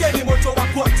 Genge ni moto wa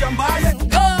koti ambale.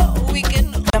 Go we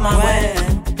can sema way.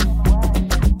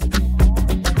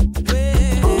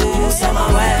 Ooh sema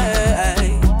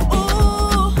way.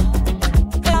 Ooh.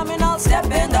 Phenomenal step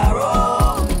in the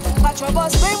road. Patrol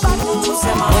bus bring back to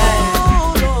sema way.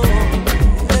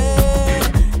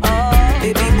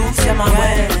 Baby move sema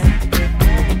way.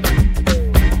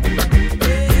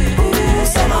 Ooh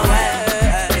sema way.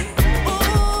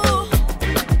 Ooh.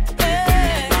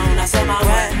 Now una sema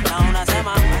way. Now una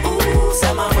sema way. Ooh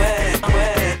sema way.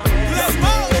 Let's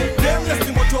go. Nameless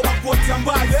ni moto wa koti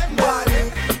ambale mbale.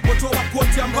 Moto wa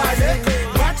koti ambale.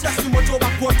 Watcha si moto wa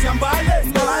koti ambale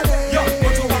mbale. Yo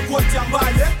moto wa koti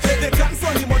ambale. The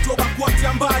cancer ni moto wa koti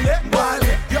ambale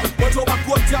mbale. Yo moto wa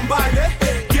koti ambale.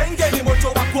 Genge ni moto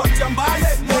wa koti ambale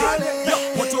mbale. Yo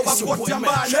moto wa koti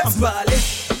ambale.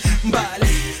 Mbale.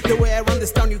 The way I run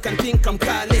this town, you can think I'm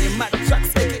Kale. My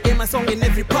tracks, aka my song in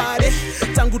every party.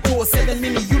 Tangu 207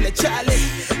 mimi yule chale.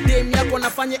 Dem yako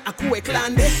nafanye akuwe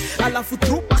klande. Alafu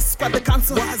troopers kwa the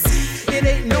council wazi. It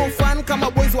ain't no fun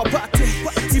kama boys wa party.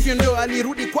 Sivyo ndio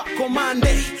alirudi kwa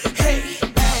komande. Hey,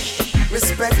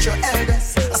 respect your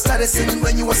elders. I started singing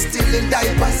when you were still in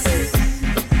diapers.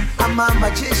 I'm a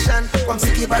magician, kwa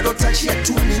mziki bado touchia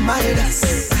to me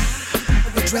Midas.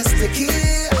 We dress the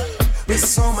kill with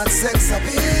so much sex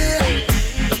appeal.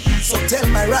 So tell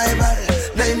my rival,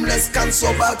 nameless can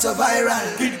so about to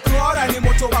viral. Kid Cora ni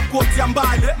moto wa koti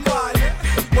ambale,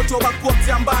 moto wa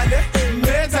koti ambale.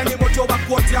 Meza ni moto wa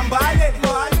koti ambale,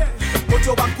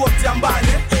 moto wa koti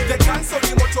ambale. The cancel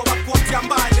ni moto wa koti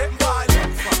ambale,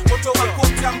 moto wa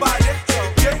koti ambale.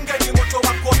 Genge ni moto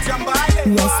wa koti ambale,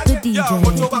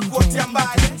 moto wa koti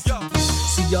ambale.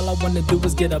 See, all I wanna do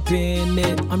is get up in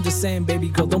it. I'm just saying, baby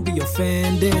girl, don't be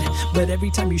offended. But every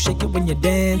time you shake it when you're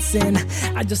dancing,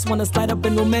 I just wanna slide up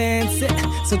and romance it.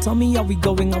 So tell me, are we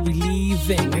going, are we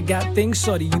leaving? I got things,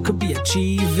 shorty, you could be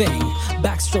achieving.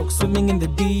 Backstroke, swimming in the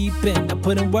deep end. I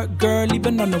put in work, girl,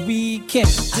 even on the weekend.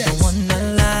 I don't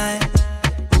wanna lie,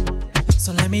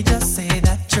 so let me just say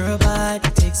that your body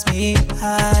takes me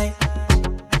high.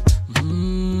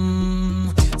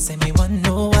 Say me wanna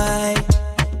know why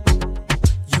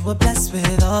you were blessed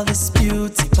with all this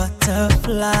beauty,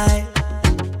 butterfly.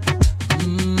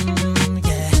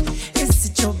 Yeah. Is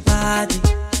it your body?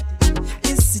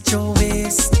 Is it your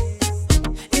waist?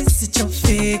 Is it your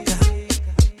figure?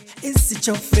 Is it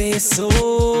your face?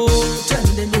 Oh,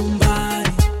 twende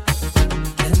nyumbani,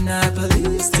 and I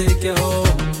please take you home.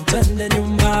 Twende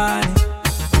nyumbani,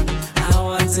 I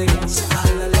want to get you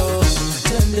all alone.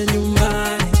 Twende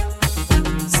nyumbani,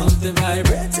 something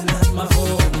vibrating on my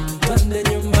phone. Twende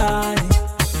nyumbani,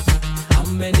 how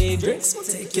many drinks will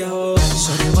take you home?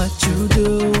 Show me what you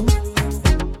do,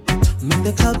 make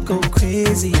the club go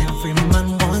crazy. Every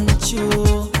man wants you.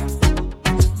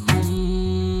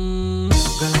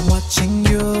 Girl, I'm watching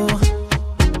you.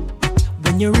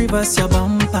 When you reverse your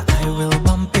bumper, I will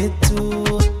bump it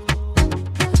too.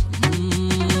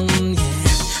 Yeah,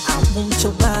 I want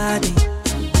your body,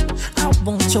 I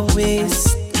want your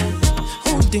waist,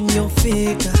 holding your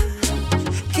figure,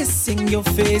 kissing your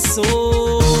face.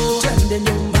 Oh, twende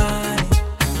nyumbani,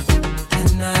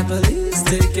 and I please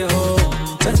take you home.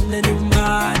 Twende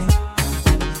nyumbani,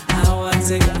 I want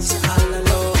to get you all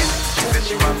alone. She said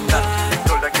she want that,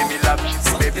 told her give me love. She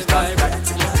said baby stop that.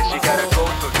 She said she gotta go,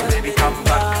 told her baby come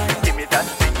back. Give me that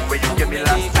thing where you gave me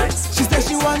last night. She said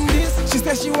she want this, she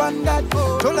said she want that.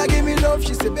 Told her give me love,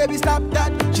 she said baby stop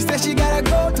that. She said she gotta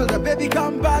go, told her baby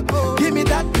come back. Give me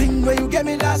that thing where you gave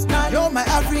me last night. You're my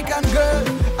African girl,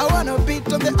 I wanna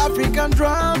beat on the African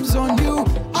drums on you.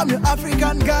 I'm your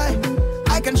African guy,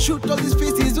 I can shoot all these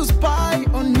pieces to spy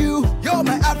on you. You're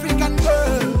my African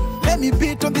girl, let me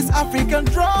beat on these African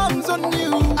drums on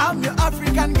you. I'm your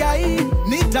African guy,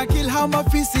 need to kill how my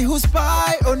fissy who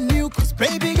spy on you. Cause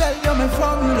baby girl, you're my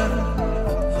formula,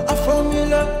 a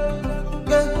formula.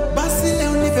 Yeah, Basile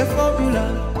only for formula,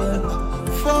 yeah.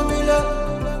 Formula,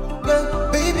 yeah.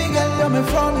 Baby girl, you're my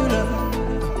formula,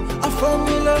 a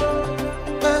formula.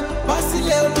 Yeah,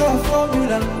 Basile only a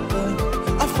formula,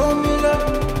 yeah. A formula.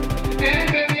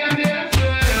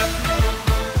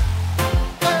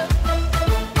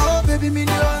 Oh baby, me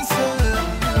the answer.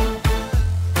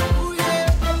 Ooh yeah,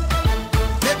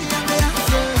 baby I'm the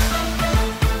answer.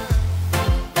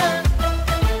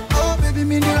 Oh baby,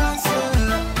 me the answer.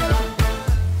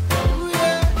 Ooh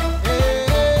yeah,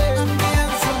 I'm the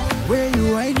answer. Where you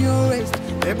wind your waist,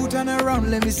 baby turn around,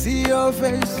 let me see your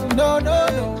face. No, no,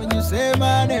 no, when you say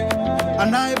my name,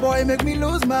 and I boy make me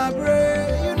lose my brain.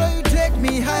 You know you take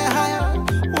me higher, higher.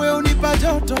 We only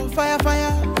pajoto, fire,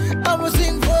 fire. I'ma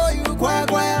sing for you, choir,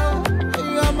 choir.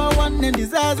 You are my one and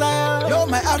desire. You're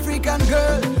my African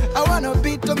girl, I wanna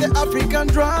beat on the African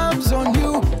drums on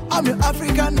you. I'm your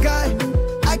African guy,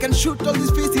 I can shoot all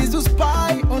these pieces to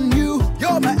spy on you.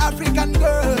 You're my African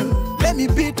girl, let me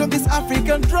beat on these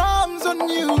African drums on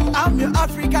you. I'm your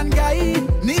African guy,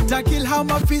 need to kill how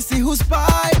my fissy who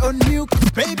spy on you.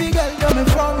 Baby girl, you're my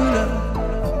formula,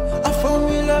 a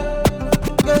formula.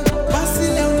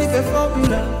 Basile only for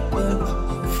formula,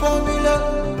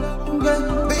 formula.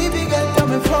 Baby girl, you're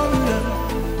my formula,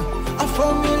 a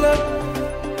formula.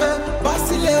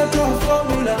 Basile only a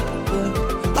formula,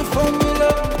 a formula.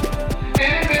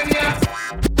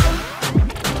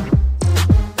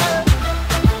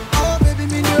 Oh baby,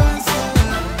 me the answer.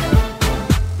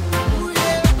 Ooh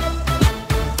yeah,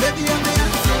 baby I'm the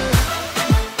answer.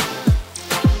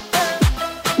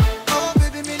 Oh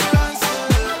baby, me the answer.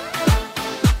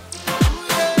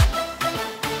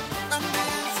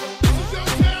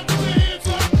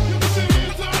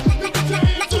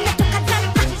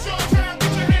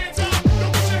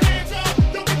 Put your hands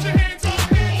up.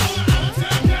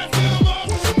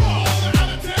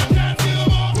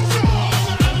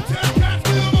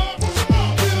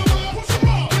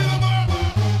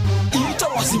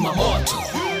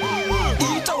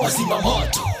 wazima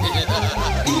moto.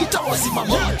 Ita wazima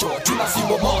moto, tuna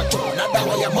fimbo moto na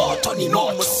dawa ya moto ni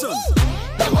moto.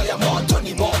 Dawa ya moto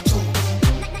ni moto.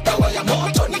 Dawa ya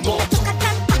moto ni moto.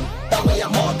 Dawa ya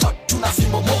moto, tuna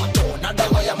fimbo moto na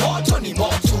dawa ya moto ni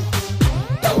moto.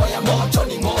 Dawa ya moto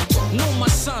ni moto. Noma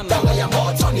sana. Dawa ya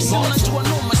moto ni moto. Unajua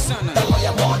noma sana. Dawa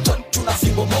ya moto, tuna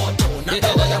fimbo moto na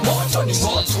dawa ya moto ni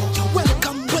moto.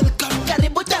 Welcome, welcome,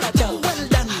 karibu daraja. Well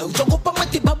done, utakupa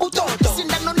matibabu toto.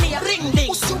 Sindano ni ya ring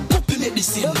ding. Usiogope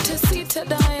medicine. Dr. Sita,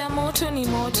 dawa ya moto ni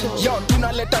moto. Yo,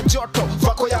 tunaleta joto,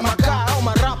 vako ya makaa au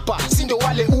marapa. Sindo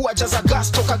wale uwajaza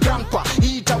gas toka grandpa.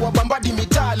 Ita wabambadi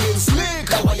mitali slick.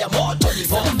 Dawa ya moto ni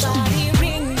moto. Somebody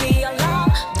ring the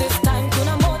alarm. This time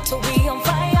kuna moto, we on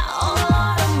fire.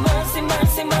 Oh, mercy,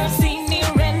 mercy, mercy, ni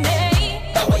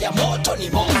Rene. Dawa ya moto ni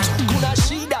moto. Kuna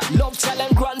shida, love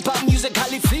talent grandpa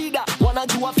musically feeder.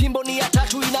 Wanajua fimbo ni ya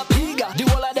tatu inapiga. The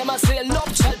whole of them a say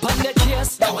love child pan the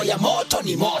case. Dawa ya moto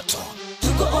ni moto.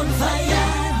 Tuko on fire,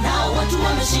 na watu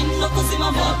wameshindwa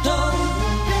kuzima moto.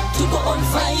 Tuko on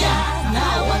fire,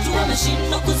 na watu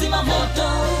wameshindwa kuzima moto.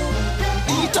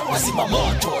 Ita wazima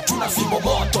moto, tuna fimbo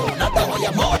moto na dawa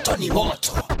ya moto ni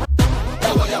moto.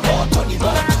 Dawa ya moto ni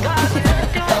moto.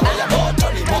 Dawa ya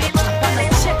moto ni moto.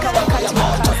 Dawa ya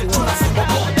moto, tuna fimbo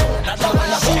moto na dawa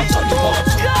ya moto ni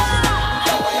moto.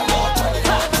 Dawa ya moto ni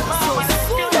moto.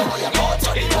 Dawa ya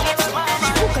moto ni moto.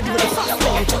 Dawa ya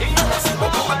moto, tuna fimbo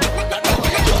moto na dawa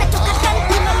ya moto.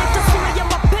 Unaleta sura ya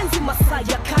mapenzi masaa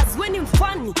ya kazi. Weni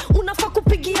mfani, unafaa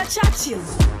kupigia Churchill.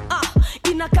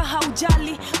 Inaka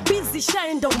haujali, busy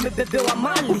shaenda umebebewa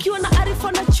mali. Ukiwa na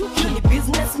arifa na chuki ni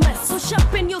business mess. So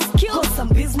sharpen your skills, cause some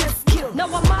business skill. Na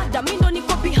wamada, mindo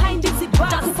niko behind hizi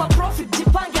bars. Takupa profit,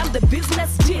 jipange, I'm the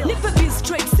business deal. Nipe be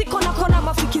straight, siko na kona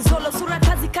mafikizolo. Sura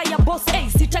kazi kaya boss,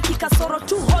 sitaki kasoro.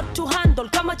 Too hot to handle,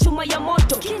 kama chuma ya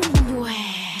moto. Kinywe,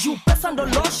 juu pesa ndo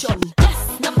lotion.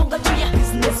 Yes, napunga juu ya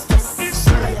business face.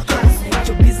 Sura ya kazi,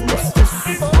 your business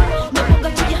face.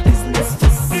 Napunga juu ya business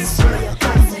face. Sura ya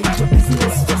kazi, your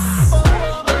business face.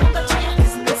 Napunga juu ya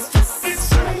business face.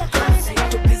 Sura ya kazi,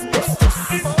 your business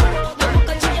face.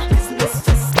 Napunga juu ya business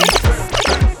face.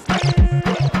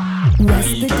 Wes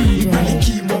the DJ.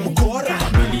 Kimo mkora,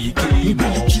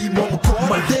 kimo mkora.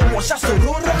 Mademo washa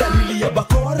sorora, dalili ya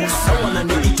bakora. Sawa na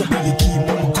niita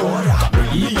kimo mkora.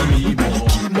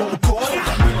 Kimo mkora.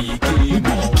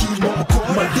 Kimo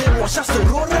mkora. Mademo washa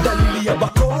sorora, dalili ya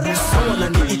bakora. Sawa na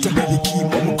niita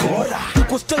kimo mkora.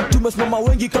 Tuko straight tumesimama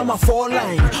wengi kama four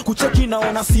line. Kucheki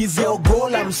naona size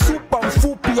ogola. Msupa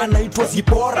mfupi anaitwa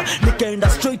Zipora. Nikaenda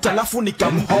straight alafu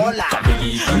nikamhola.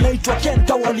 Naitwa Ken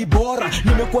Kawali bora.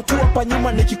 Nimekuwa tu hapa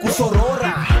nyuma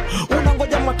nikikusorora.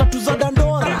 Unangoja matatu za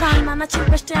dandora. Hapana, na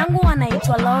chipeste yangu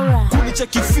anaitwa Laura.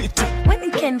 Kunicheki fiti When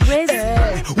you can raise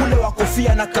ule wa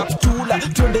kofia na kaptula.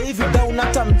 Twende hivi down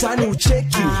hata mtani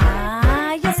ucheki.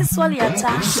 yes, swali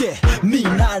hata. Mi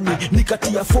nani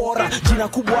nikatia fora. Jina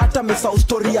kubwa hata mesau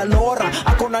story ya Laura.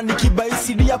 Akona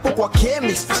nikibaisidi hapo kwa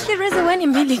chemist. Shirezi weni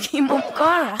mbili kimo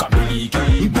mkora. Mbili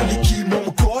kimo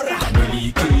mkora.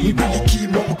 Mbili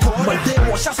kimo mkora.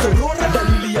 Mademo washa sorora,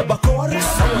 dalili ya bakora.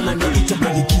 Sawa na niita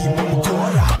mbili kimo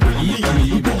mkora. Mbili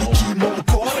kimo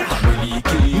mkora. Mbili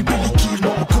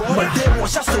kimo mkora. Mademo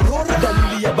washa sorora,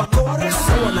 dalili ya bakora.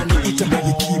 Sawa na niita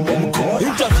mbili kimo mkora.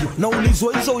 Interview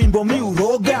naulizwa hizo wimbo mi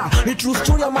uroga. Ni true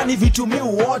story ama ni vitu mi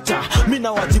uota. Mi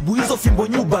na wajibu hizo fimbo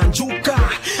nyubanjuka.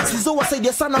 Sizo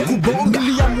wasaidia sana kubonga.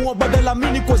 Niliamua badala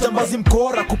mini kwa jambazi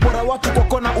mkora. Kupora watu kwa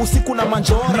kona usiku na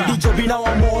manjora. Dijobina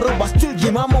wa moro but still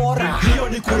gimamora. Hiyo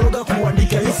ni kuroga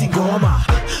kuandika hizi ngoma.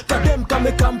 Kadem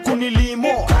kameka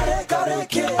mkunilimo.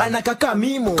 Anakaka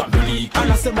mimo.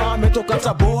 Anasema ametoka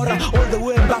Tabora. All the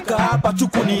way mpaka hapa tu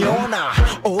kuniona.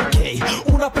 Okay,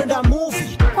 unapenda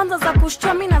movie? Kwanza za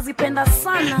kushtua mi nazipenda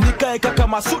sana. Nikaeka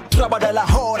kama sutra badala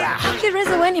hora.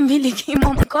 Shirezi weni mbili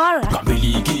kimo mkora.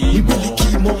 Mbili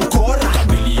kimo mkora.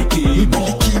 Mbili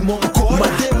kimo mkora.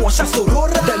 Mademo washa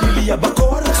sorora, dalili ya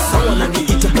bakora. Sawa na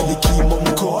niita mbili kimo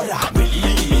mkora. Mbili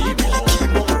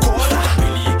kimo mkora.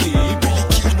 Mbili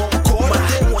kimo mkora.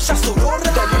 Mademo washa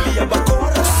sorora, dalili ya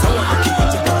bakora. Sawa na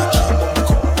niita mbili kimo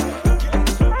mkora.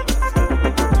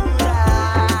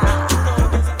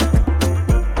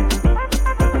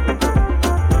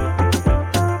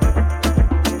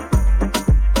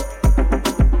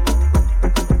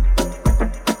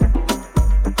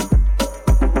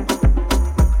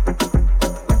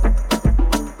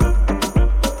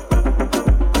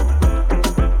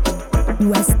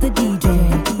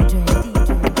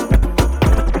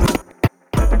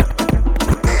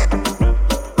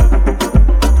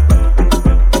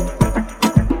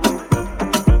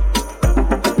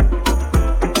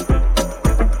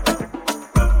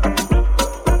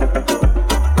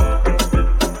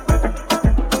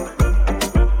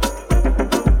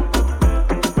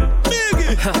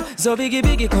 So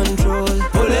biggie control.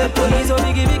 Pole pole. So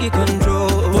biggie control.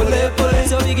 Pole pole.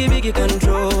 So biggie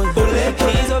control. Pole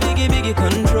pole. So biggie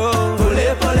control.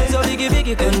 Pole pole. So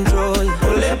biggie control.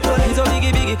 Pole pole. So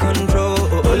biggie control.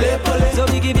 Pole pole. So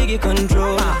biggie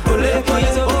control. Pole pole.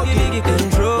 So biggie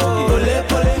control. Pole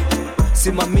pole.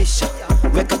 Simamisha,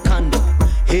 weka kando.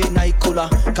 Hii naikula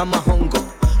kama hongo.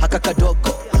 Haka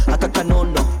kadogo, haka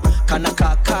kanono. Kana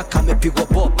kaka kamepigwa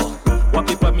bobo.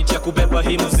 Wapipa miti ya kubeba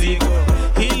hii mzigo.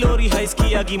 Hii lori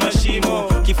haisikiagi mashimo.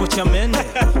 Kifo cha mende,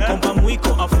 komba mwiko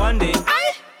afande.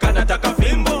 Kanataka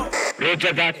fimbo.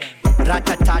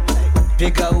 Ratatat,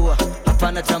 piga ua,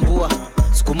 hapana tambua.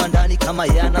 Sukuma ndani kama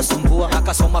yana sumbua.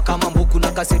 Akasoma kama mbuku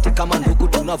na kaseti kama ndugu.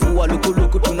 Tunavua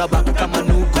luku tunabaki kama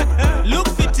nuku. Look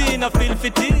fiti na feel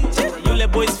fiti. Yule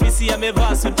boys fisi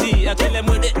amevaa suti. Akele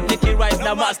mwede Nicky Rice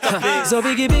na masterpiece. So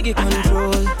biggie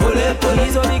control. Pole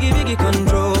pole. So biggie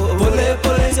control. Pole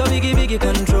pole. So biggie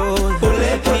control.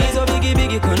 Pole pole. So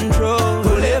biggie control.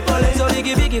 Pole pole. So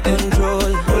biggie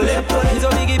control. Pole pole. So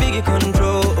biggie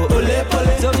control. Pole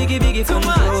pole. So biggie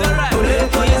control. Pole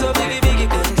pole. So biggie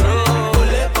control.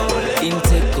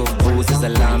 Intake of booze is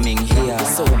alarming here.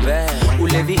 So bad.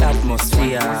 Ulevi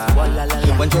atmosphere.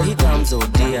 When he comes, oh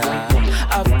dear.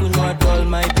 I've kunywa all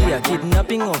my beer.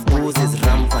 Kidnapping of booze is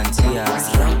rampant here.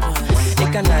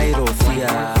 Ekanairo fear.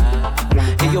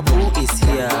 Hey, your boo is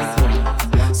here.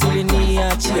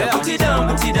 Sulinia cheer. Put it down,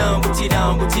 put it down, put it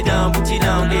down, put it down, put it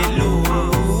down, let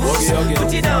loose.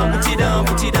 Put it down, put it down,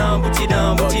 put it down, put it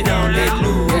down, put it down, let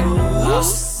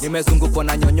loose. Nimezungukwa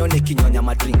na nyonyo nikinyonya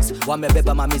madrinks.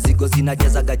 Wamebeba mamizigo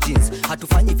zinajazaga jeans.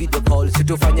 Hatufanyi video call,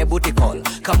 situfanye booty call.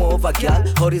 Kama over girl,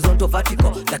 horizontal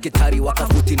vertical. Daktari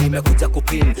wakafuti nimekuja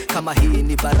kupin. Kama hii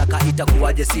ni baraka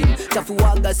itakuwaje sin.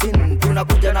 Chafuaga sin,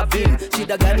 tunakuja na bin.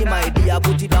 Shida gani my dear,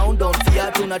 put it down, don't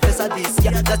fear. Tunatesa this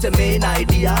year, that's the main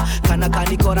idea. Kana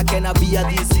kanikora kena bia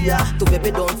this year. To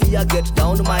baby don't fear, get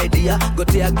down my dear.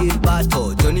 Gotea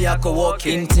Gilberto, Johnny yako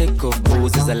walking. Intake of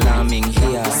booze is alarming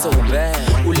here. So bad.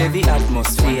 Ulevi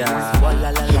atmosphere.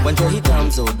 When he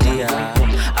comes, oh dear.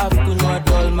 I've kunywa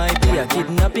all my beer.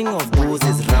 Kidnapping of booze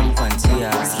is rampant here.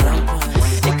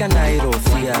 Ekanairo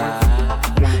fear.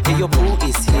 Hey, your boo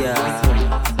is here.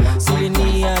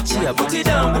 Sulinia cheer. Put it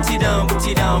down, put it down, put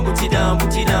it down, put it down,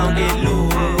 put it down, let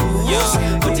loose.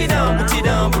 Put it down, put it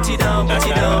down, put it down, put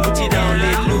it down, put it down,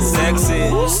 let loose. Sexy.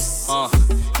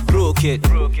 Broke it,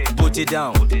 put it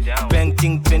down.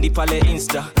 Painting trendy pale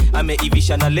Insta.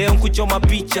 Ameivisha na leo kuchoma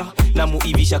picha. Na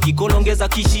muivisha kikolongeza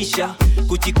kishisha.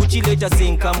 Kuchi leta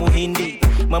zinka muhindi.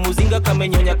 Mamuzinga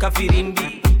kamenyonya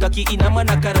kafirimbi. Kaki inama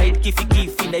na karaid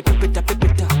kifikifi. Na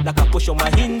ipepeta na kaposho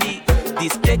mahindi.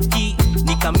 Disteki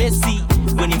ni kamesi.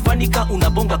 Wenifanika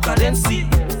unabonga currency.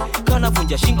 Kana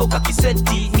vunja shingo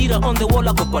kakiseti. Nira on the wall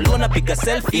akopalona piga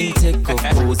selfie. Intake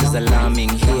of booze is alarming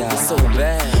here. So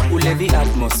bad. Ulevi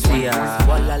atmosphere.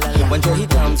 When he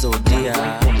comes, oh dear.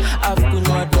 I've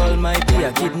kunywa all my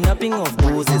beer. Kidnapping of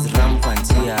booze is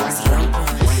rampant here.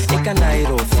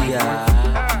 Ekanairo fear.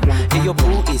 Hey, your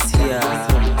boo is here.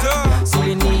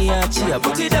 Sulinia cheer.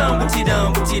 Put it down, put it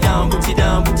down, put it down, put it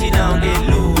down, put it down, let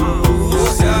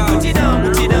loose. Put it down,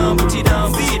 put it down, put it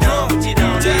down, put it down, put it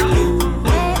down, let loose.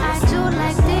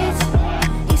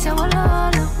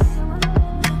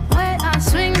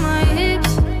 Swing my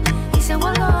hips, he said,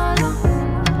 Walala.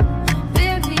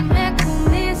 Baby, make me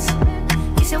miss,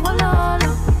 he said, Walala.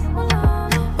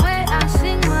 Where I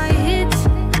sing my hits,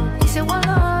 he said,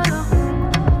 Walala.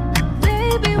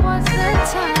 Baby, what's the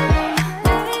time?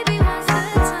 Baby, what's the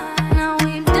time? Now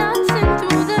we dancing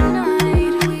through the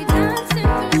night, we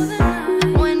dancing through the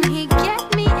night. When he get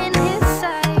me in his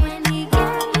side, when he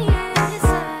get me in his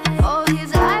side. Oh,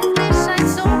 his eyes, they shine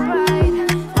so bright,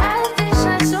 eyes, they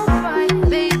shine so bright.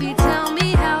 Baby, tell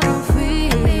me how you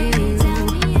feel. Baby, tell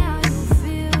me how you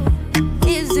feel.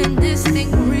 Isn't this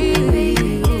thing real?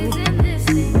 Isn't this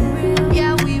thing real?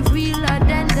 Yeah, we realer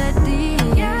than the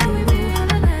deal. Yeah, we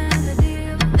realer than the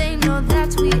deal. They know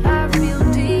that we are real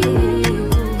deal.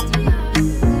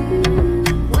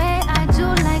 Where I do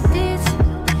like this,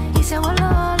 he said,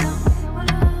 Walala.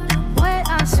 Where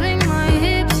I swing my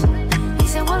hips, he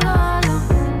said, Walala.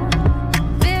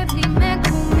 Baby, make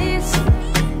me miss,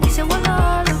 he said,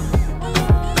 Walala.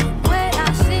 Where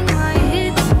I sing my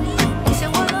hits, he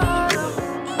said, Walala.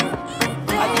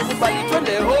 Akikubali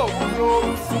twende home.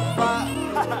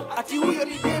 Ati huyo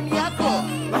ni demi yako.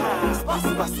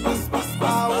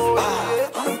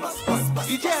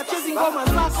 DJ achezi ngoma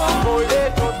zako.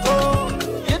 Ole toto.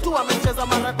 Yetu amecheza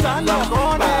mara tano.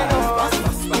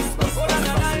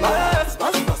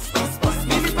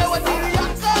 Nilipewa dili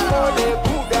yako. Ole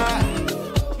buda.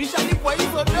 Nishalipwa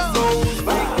hizo dozo.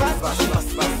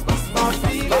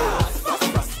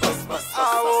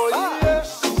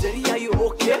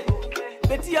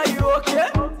 are you okay?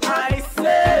 I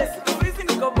say, siku hizi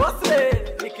niko bossy,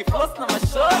 nikifloss na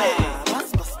mashore.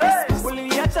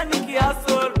 Uliniacha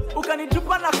nikihustle,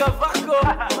 ukanitupa na kavako.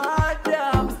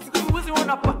 Madam, siku hizi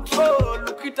wana patrol,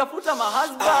 ukitafuta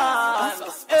mahusband.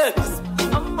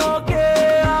 I'm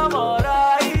okay, I'm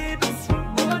alright.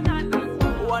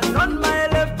 One on my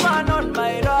left, one on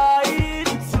my right.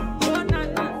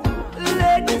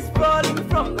 Ladies falling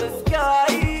from the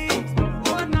sky.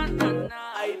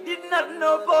 I did not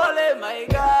know pole my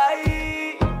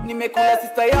guy. Nimekula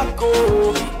sister yako,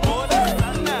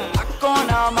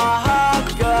 akona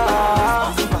mahaga.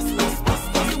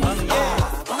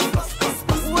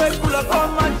 Wekula kwa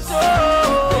macho,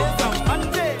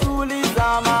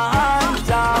 tuliza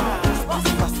mahanja.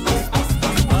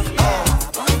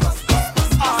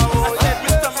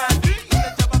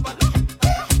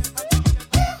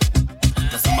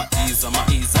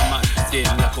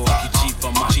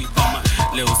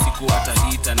 Leo siku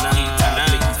atahita na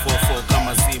fofo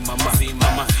kama zima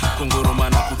kunguruma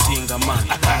na kutinga man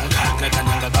na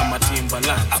kanyanga kama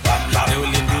timbaland. Leo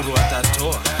linduru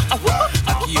atatoa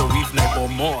akio weave na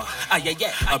bomoa. A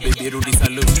baby Rudy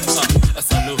salute, a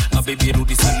salute, a baby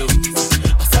Rudy salute,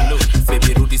 a salute,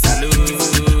 baby Rudy salute,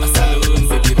 a salute,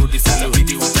 baby Rudy salute,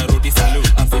 video uta Rudy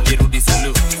salute, a baby Rudy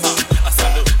salute, a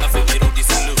salute, a baby Rudy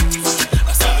salute,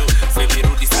 a salute, baby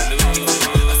Rudy salute,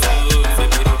 a salute, baby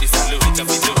Rudy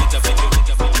salute.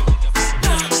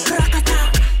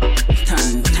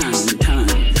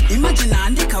 Imagine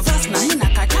andika verse na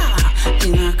inakataa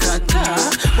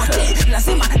wote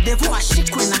lazima devu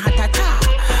ashikwe na hatata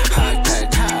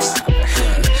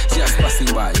just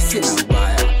passing by sina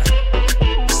ubaya.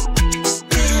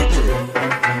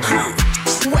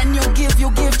 When you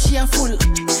give cheerful.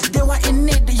 They were in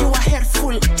need, you were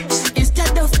helpful.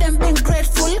 Instead of them being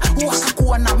grateful,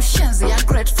 wakakuwa na mshenzi ya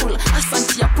grateful.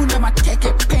 Asanti ya punye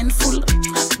mateke painful.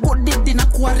 Good deed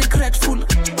inakuwa regretful.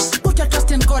 Put your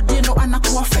trust in God, you know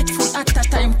anakuwa faithful. At that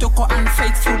time toko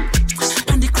unfaithful.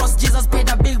 And the cross Jesus paid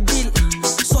a big bill.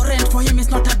 So rent for him is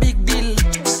not a big deal.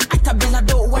 At a bill a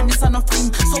door when it's an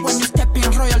offering. So when you step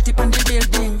in royalty pan the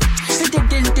building.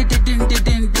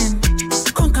 Din.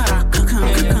 Conqueror,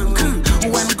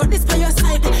 when God is by your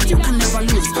side, you can never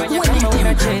lose. Winning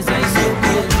him.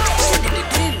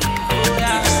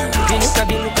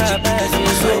 Binuka basi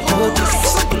soko.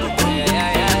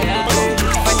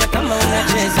 Fanya kama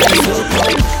unacheza soko.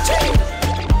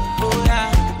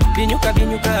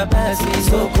 Binuka basi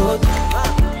soko.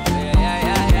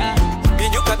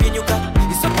 Binuka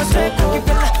isoko soko.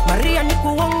 Maria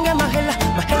nikuonge mahela.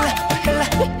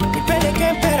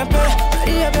 Nipeleke mpera.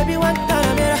 Maria baby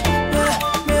wantana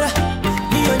mera.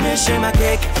 Nionyeshe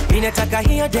makeke. Minataka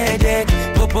hiyo dede.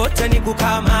 Popote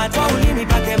nikukamata. Ulimi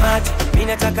pake mate.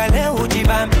 Minataka leo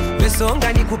ujibambe.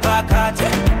 Wesonga nikupakate.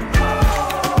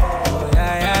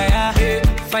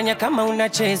 Fanya kama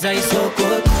unacheza isoko.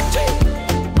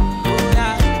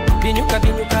 Binuka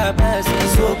basi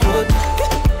isoko.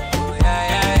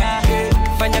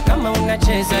 Fanya kama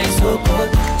unacheza isoko.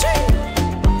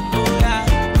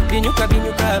 Binuka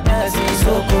basi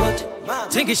isoko.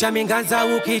 Tingisha minganza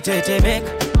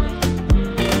ukitetemeka.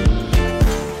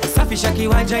 Safisha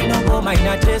kiwanja inogoma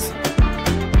inatesa.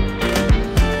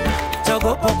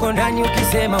 Togo poko ndani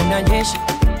ukisema unanyesha.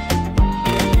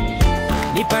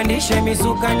 Nipandishe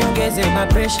mizuka niongeze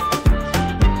mapresha.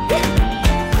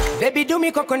 Baby do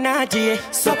me coconut,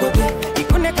 sokoto.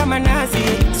 Ikune kama nazi,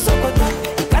 sokoto.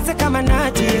 Ikaze kama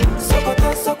nati, sokoto.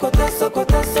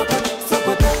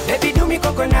 Baby do me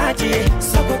coconut,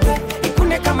 sokoto.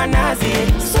 Ikune kama nazi,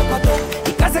 sokoto.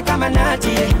 Ikaze kama nati,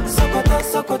 sokoto.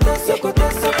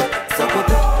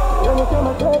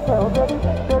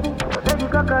 Baby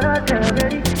coconut,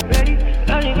 ready.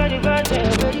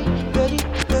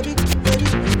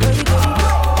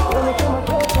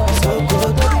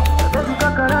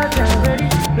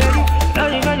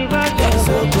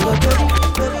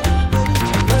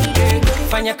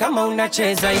 Fanya kama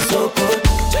unacheza isoko.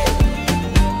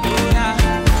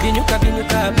 Binuka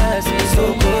basi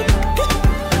isoko.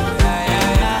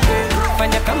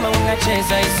 Fanya kama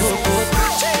unacheza isoko.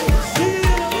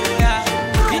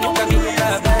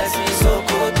 Binuka basi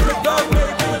isoko.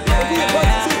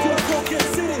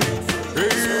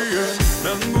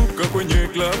 Nanguka kwenye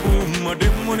klabu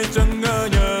mademu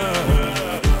nichanganya.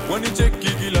 Wanicheki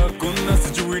kila kona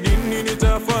sijui nini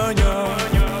nitafanya.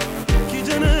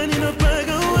 Kijana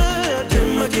ninapaga wate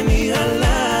makini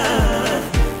hala.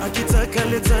 Akitaka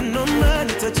leta noma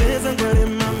nitacheza ngware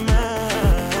mama.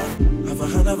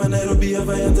 Hava Nairobi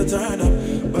hava yanta turn up.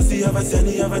 Basi hava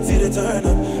siani hava tire turn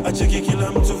up. Acheki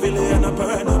kila mtu vile ana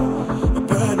burn up.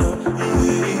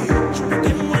 Chuma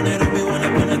demu wa Nairobi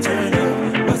wanapenda turn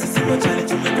up.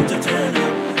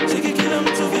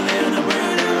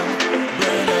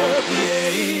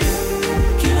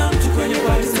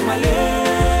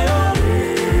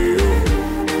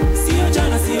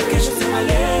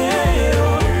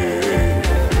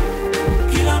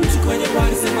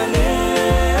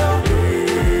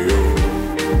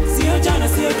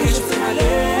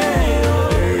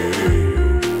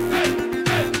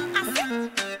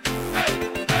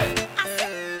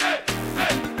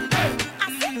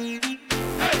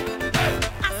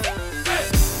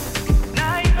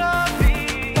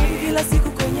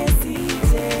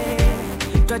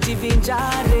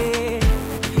 jivinjare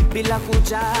bila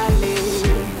kujali.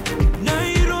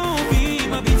 Nairobi,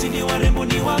 mabinti ni warembo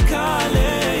ni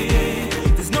wakale.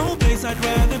 There's no place I'd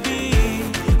rather be.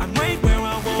 I'm right where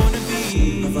I wanna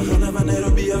be. Hava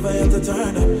Nairobi, hava yata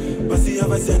turn up. Basi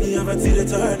hava sani, hava tile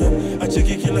turn up.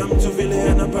 Acheki kila mtu vile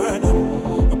ana burn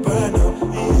up. A burn up,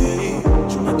 yeah.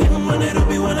 Chuma demu wa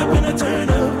Nairobi wanapenda turn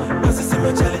up. Basi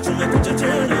sima chali tumekuja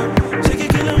turn up. Cheki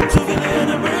kila mtu vile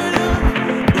ana burn up.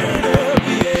 Burn up,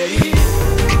 yeah.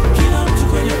 Kila mtu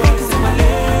kwenye party sema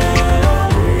leo.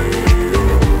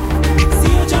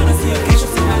 Sio jana, sio kesho,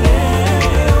 sema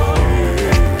leo.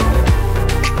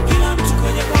 Kila mtu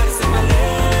kwenye party sema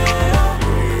leo.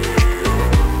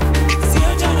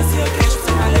 Sio jana, sio kesho,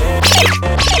 sema leo.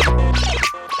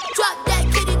 Drop that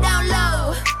kitty down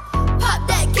low. Pop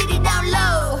that kitty down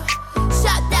low.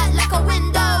 Shot that like a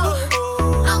window.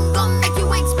 I'm gonna make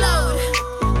you explode.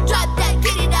 Drop that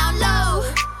kitty down low.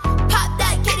 Pop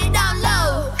that kitty down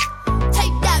low.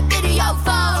 Take that video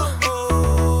phone.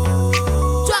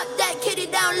 Drop that kitty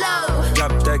down low.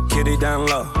 Drop that kitty down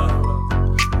low.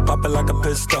 Pop it like a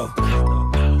pistol.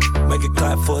 Make it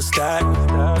clap for a stack.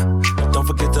 Don't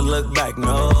forget to look back.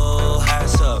 No,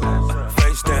 ass up,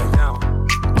 face down.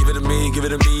 Give it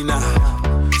to me now.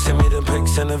 Send me the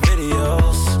pics and the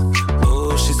videos.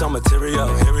 Ooh, she's on material.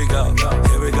 Here we go.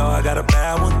 I got a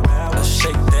bad one. Let's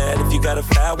shake that if you got a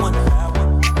fat one.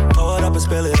 Pour it up and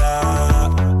spill it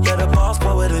out. Let the boss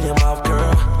pour it in your mouth,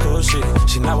 girl. Cool shit,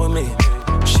 she not with me.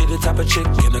 She the type of chick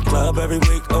in the club every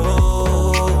week.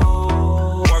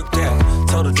 Oh, work that.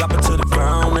 Told her drop it to the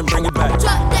ground and bring it back.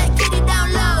 Drop that kitty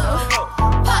down low.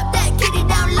 Pop that kitty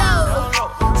down low.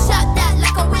 Shot that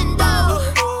like a window.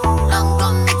 I'm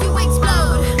gonna make you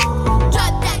explode.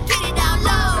 Drop that kitty down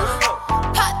low.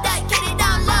 Pop that kitty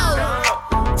down low.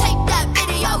 Take that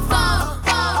video phone.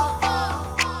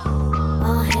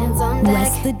 All hands on deck.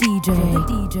 Wes the DJ.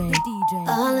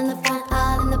 All in the front,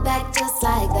 all in the back, just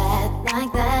like that,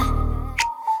 like that.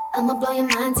 I'ma blow your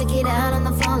mind, take it out on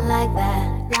the phone like that,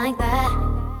 like that.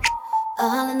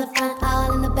 All in the front,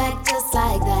 all in the back, just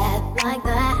like that, like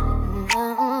that.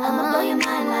 I'ma blow your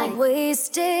mind like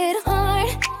wasted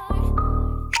heart.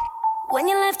 When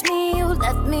you left me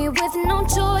with no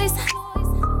choice.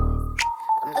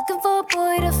 I'm looking for a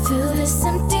boy to fill this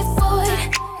empty void.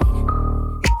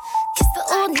 Kiss the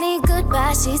old me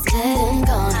goodbye, she's dead and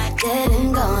gone, dead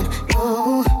and gone.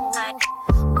 Oh,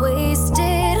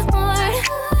 wasted heart.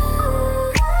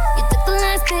 You took the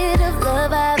last bit of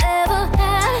love I've ever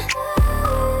had.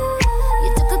 You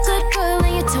took a good girl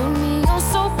and you turned me on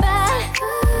so bad.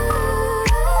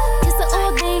 Kiss the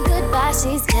old me goodbye,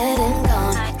 she's dead and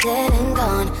gone, dead and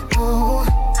gone. Oh,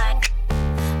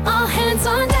 all hands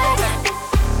on deck.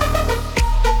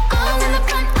 All in the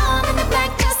front, all in the back,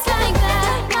 just like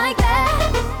that, like that.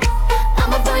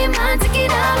 I'ma blow your mind, take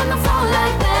it out on the phone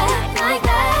like that, like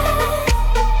that.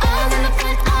 All in the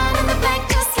front, all in the back,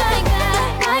 just like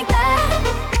that, like that.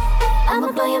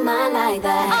 I'ma blow your mind like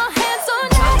that. All hands on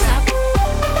deck.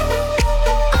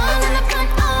 All in the front,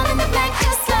 all in the back,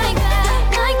 just like that,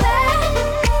 like that.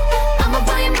 I'ma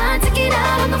blow your mind, take it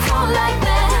out on the phone like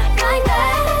that, like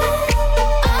that.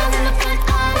 All in the front,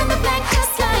 all in the back,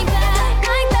 just like that,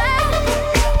 like that.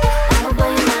 I'ma blow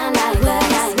your mind like that,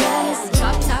 like that.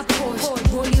 Drop top Porsche,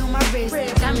 rollie on my wrist,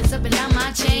 diamonds up and down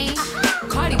my chain.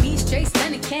 Cardi B straight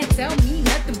stunning, can't tell me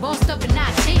nothing. Bossed up and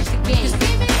I changed the game.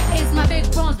 It's my big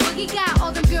bronze boogie, got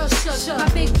all them girls shook. My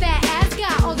big fat ass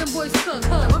got all them boys cooked.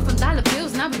 I went from dollar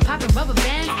bills, now we popping rubber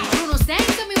bands. Bruno sang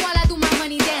to me while I do my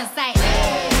money dance like,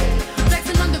 hey.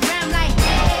 Flexing on the gram like,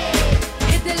 hey.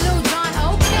 Hit the Lil Jon,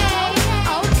 okay,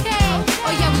 okay.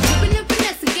 Oh yeah, we dripping and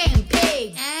finesse and getting paid.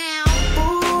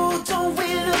 Ooh, don't we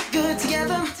look good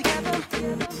together?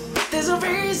 There's a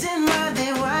reason why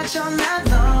they watch all night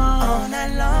long. All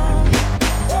night long.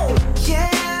 Yeah,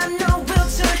 I know we'll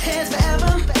turn heads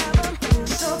forever.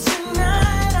 So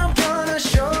tonight I'm gonna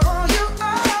show you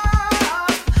off.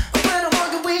 When I'm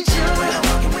walking with you, I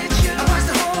watch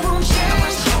the whole room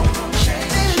change.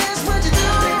 Baby, that's what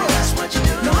you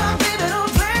do. No, my baby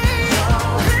don't play.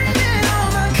 Blaming all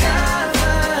my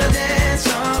confidence,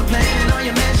 I'm blaming all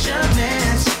your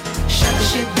measurements. Shut the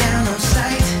shit down on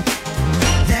sight.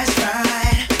 That's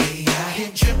right. We out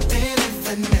here dripping in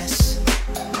finesse.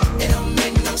 It don't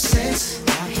make no sense.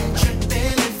 Out here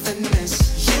dripping in finesse.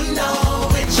 You know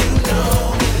it, you know.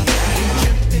 We out here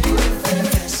dripping in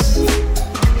finesse.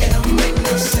 It don't make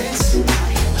no sense. Out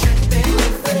here dripping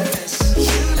in finesse.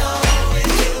 You know it,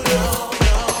 you know.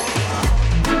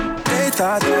 They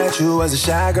thought that you was a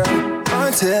shy girl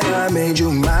until I made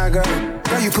you my girl.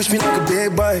 Girl, you push me like a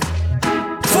big boy.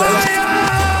 Fire!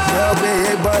 Real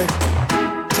big boy.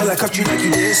 till I cuffed you like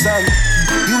you did something.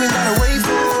 You ain't gotta wait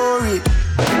for it.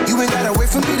 You ain't gotta wait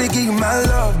for me to give you my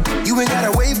love. You ain't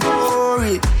gotta wait for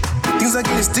it. Things are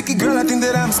getting sticky, girl, I think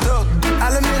that I'm stuck.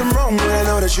 I'll admit I'm wrong, but I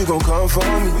know that you gon' come for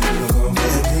me.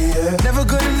 Yeah. Never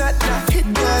gonna not hit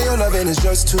down your loving is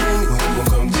just too me.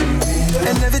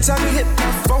 And every time you hit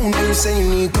my phone, you say you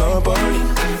need company.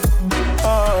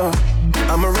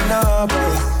 I'ma run up on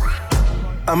you.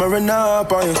 I'ma run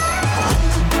up on you.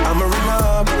 I'ma run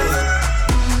up on you.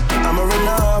 I'ma run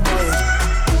up on you.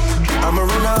 I'ma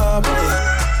run up on you.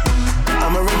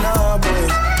 I'ma run up on you.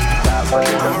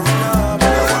 I'ma run up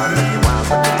on you.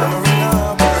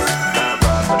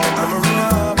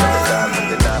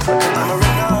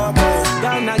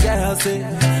 Say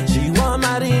she want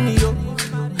marry me, yo.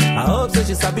 I hope that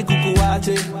she sabi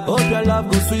kukuwache. Hope your love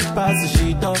go sweet past the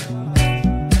sheet up.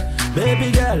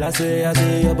 Baby girl, I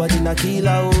say your body na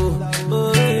killer, oh.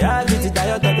 Oh, yeah, I get it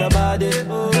tired of your body,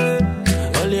 oh,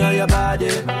 only on your body.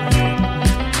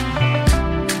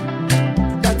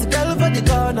 That girl for the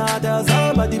corner, there's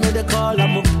somebody made a call,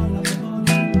 I'm up.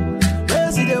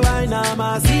 Where see the wine,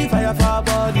 I see fire for her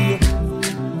body, oh.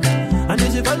 And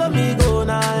if you follow me, go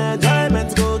now,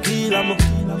 enjoyment go kill 'em.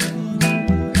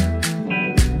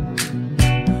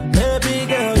 Baby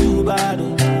girl, you bad,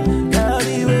 girl,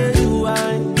 the way you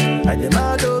whine. I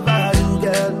demand over you,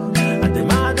 girl. I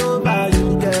demand over you,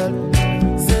 girl.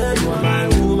 Say you are my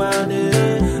woman,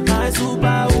 my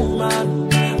superwoman.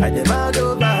 I demand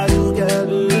over you, girl.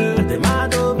 I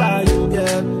demand over you,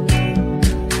 girl.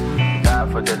 Die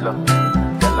for the love,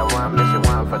 girl, I want me, she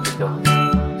want for the dough.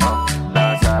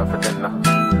 For the love,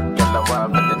 girl, I want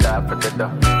for the die for the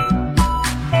dough.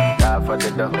 Die for the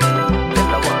dough,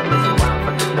 girl, I want me, she want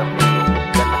for the dough.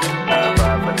 Girl, I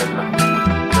die for the love,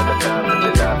 girl, I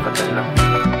die for the love.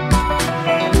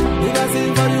 If I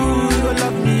sing for you, you gon'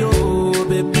 love me, oh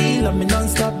baby, love me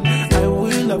non-stop. I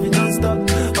will love you non-stop.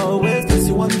 Always place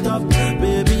you on top,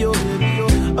 baby, oh, baby,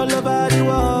 oh. All over the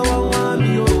world, want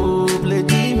me, oh. Play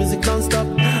the music non-stop.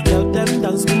 Tell them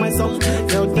dance to my song.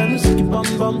 Tell them shake it bum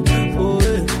bum. Oh,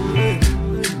 yeah.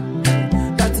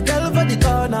 That girl for the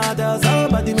corner, there's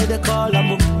somebody made a call,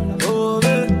 I'm oh,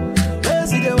 yeah. Where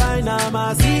see the wine,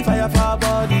 I see fire for her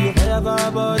body, fire for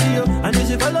her body, oh. And if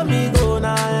she follow me, go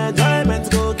now, enjoyment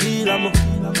go kill, I'm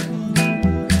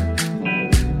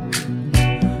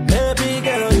baby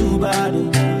girl, you bad,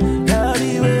 girl,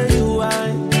 the way you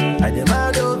whine. I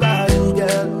demand over you,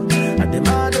 girl. I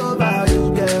demand over you,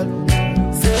 girl.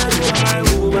 Say you are my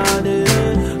woman,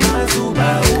 my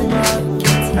superwoman.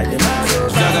 I demand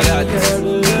over you, girl.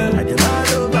 I demand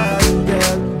over you,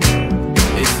 girl.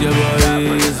 It's your boy.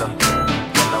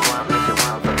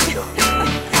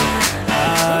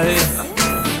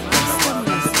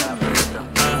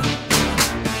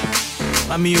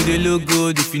 Mommy, you they look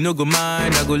good. If you no go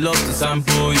mind, I go love to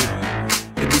sample you.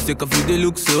 If you take off you, they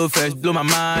look so fresh. Blow my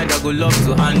mind, I go love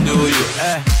to handle you.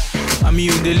 Mommy,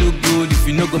 you they look good. If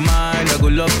you no go mind, I go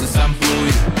love to sample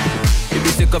you. If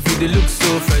you take off you, they look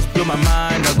so fresh. Blow my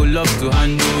mind, I go love to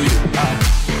handle you. Yeah,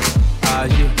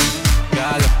 gaga,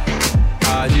 yeah,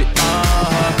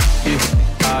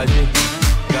 yeah,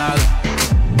 gaga,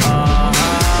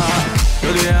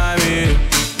 don't they hear me?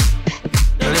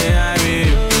 Don't they hear me?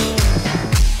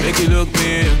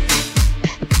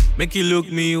 Make you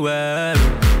look me well.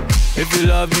 If you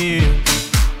love me,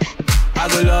 I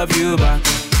go love you back.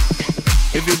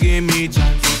 If you give me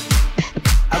chance,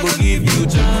 I go give you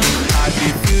chance. I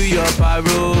dey feel your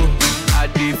parole, I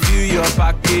dey feel your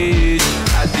package.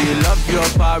 I dey love your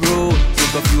parole,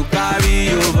 so if you carry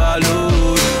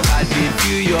overload. I dey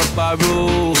feel your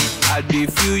parole, I dey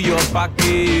feel your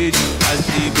package. As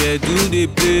the bed do they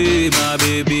play, my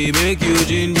baby make you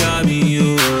ginger me,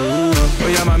 oh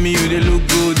yeah, mommy, you they look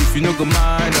good. If you no go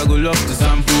mind, I go love to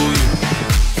sample you.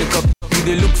 Take up, you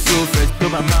they look so fresh, blow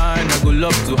my mind, I go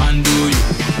love to handle you.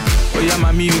 Oh yeah,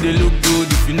 mommy, you they look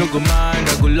good. If you no go mind,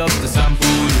 I go love to sample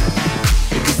you.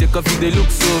 If you take off, you they look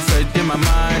so fresh, in my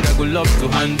mind, I go love to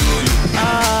handle you.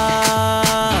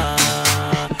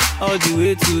 All the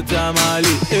way to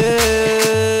Tamale,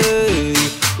 hey.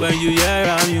 When you hear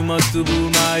am, you must to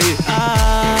boom my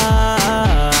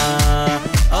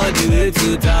all the way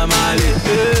to Tamale,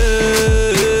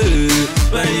 hey.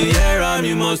 When you hear am,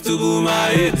 you must to boom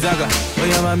my Zaga, oh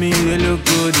yeah, mommy, you look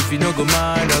good. If you no go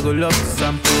mind, I go love to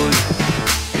sample.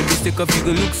 If you stick up, you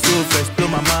go look so fresh, blow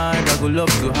my mind, I go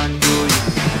love to handle you.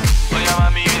 Oh yeah,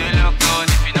 mommy,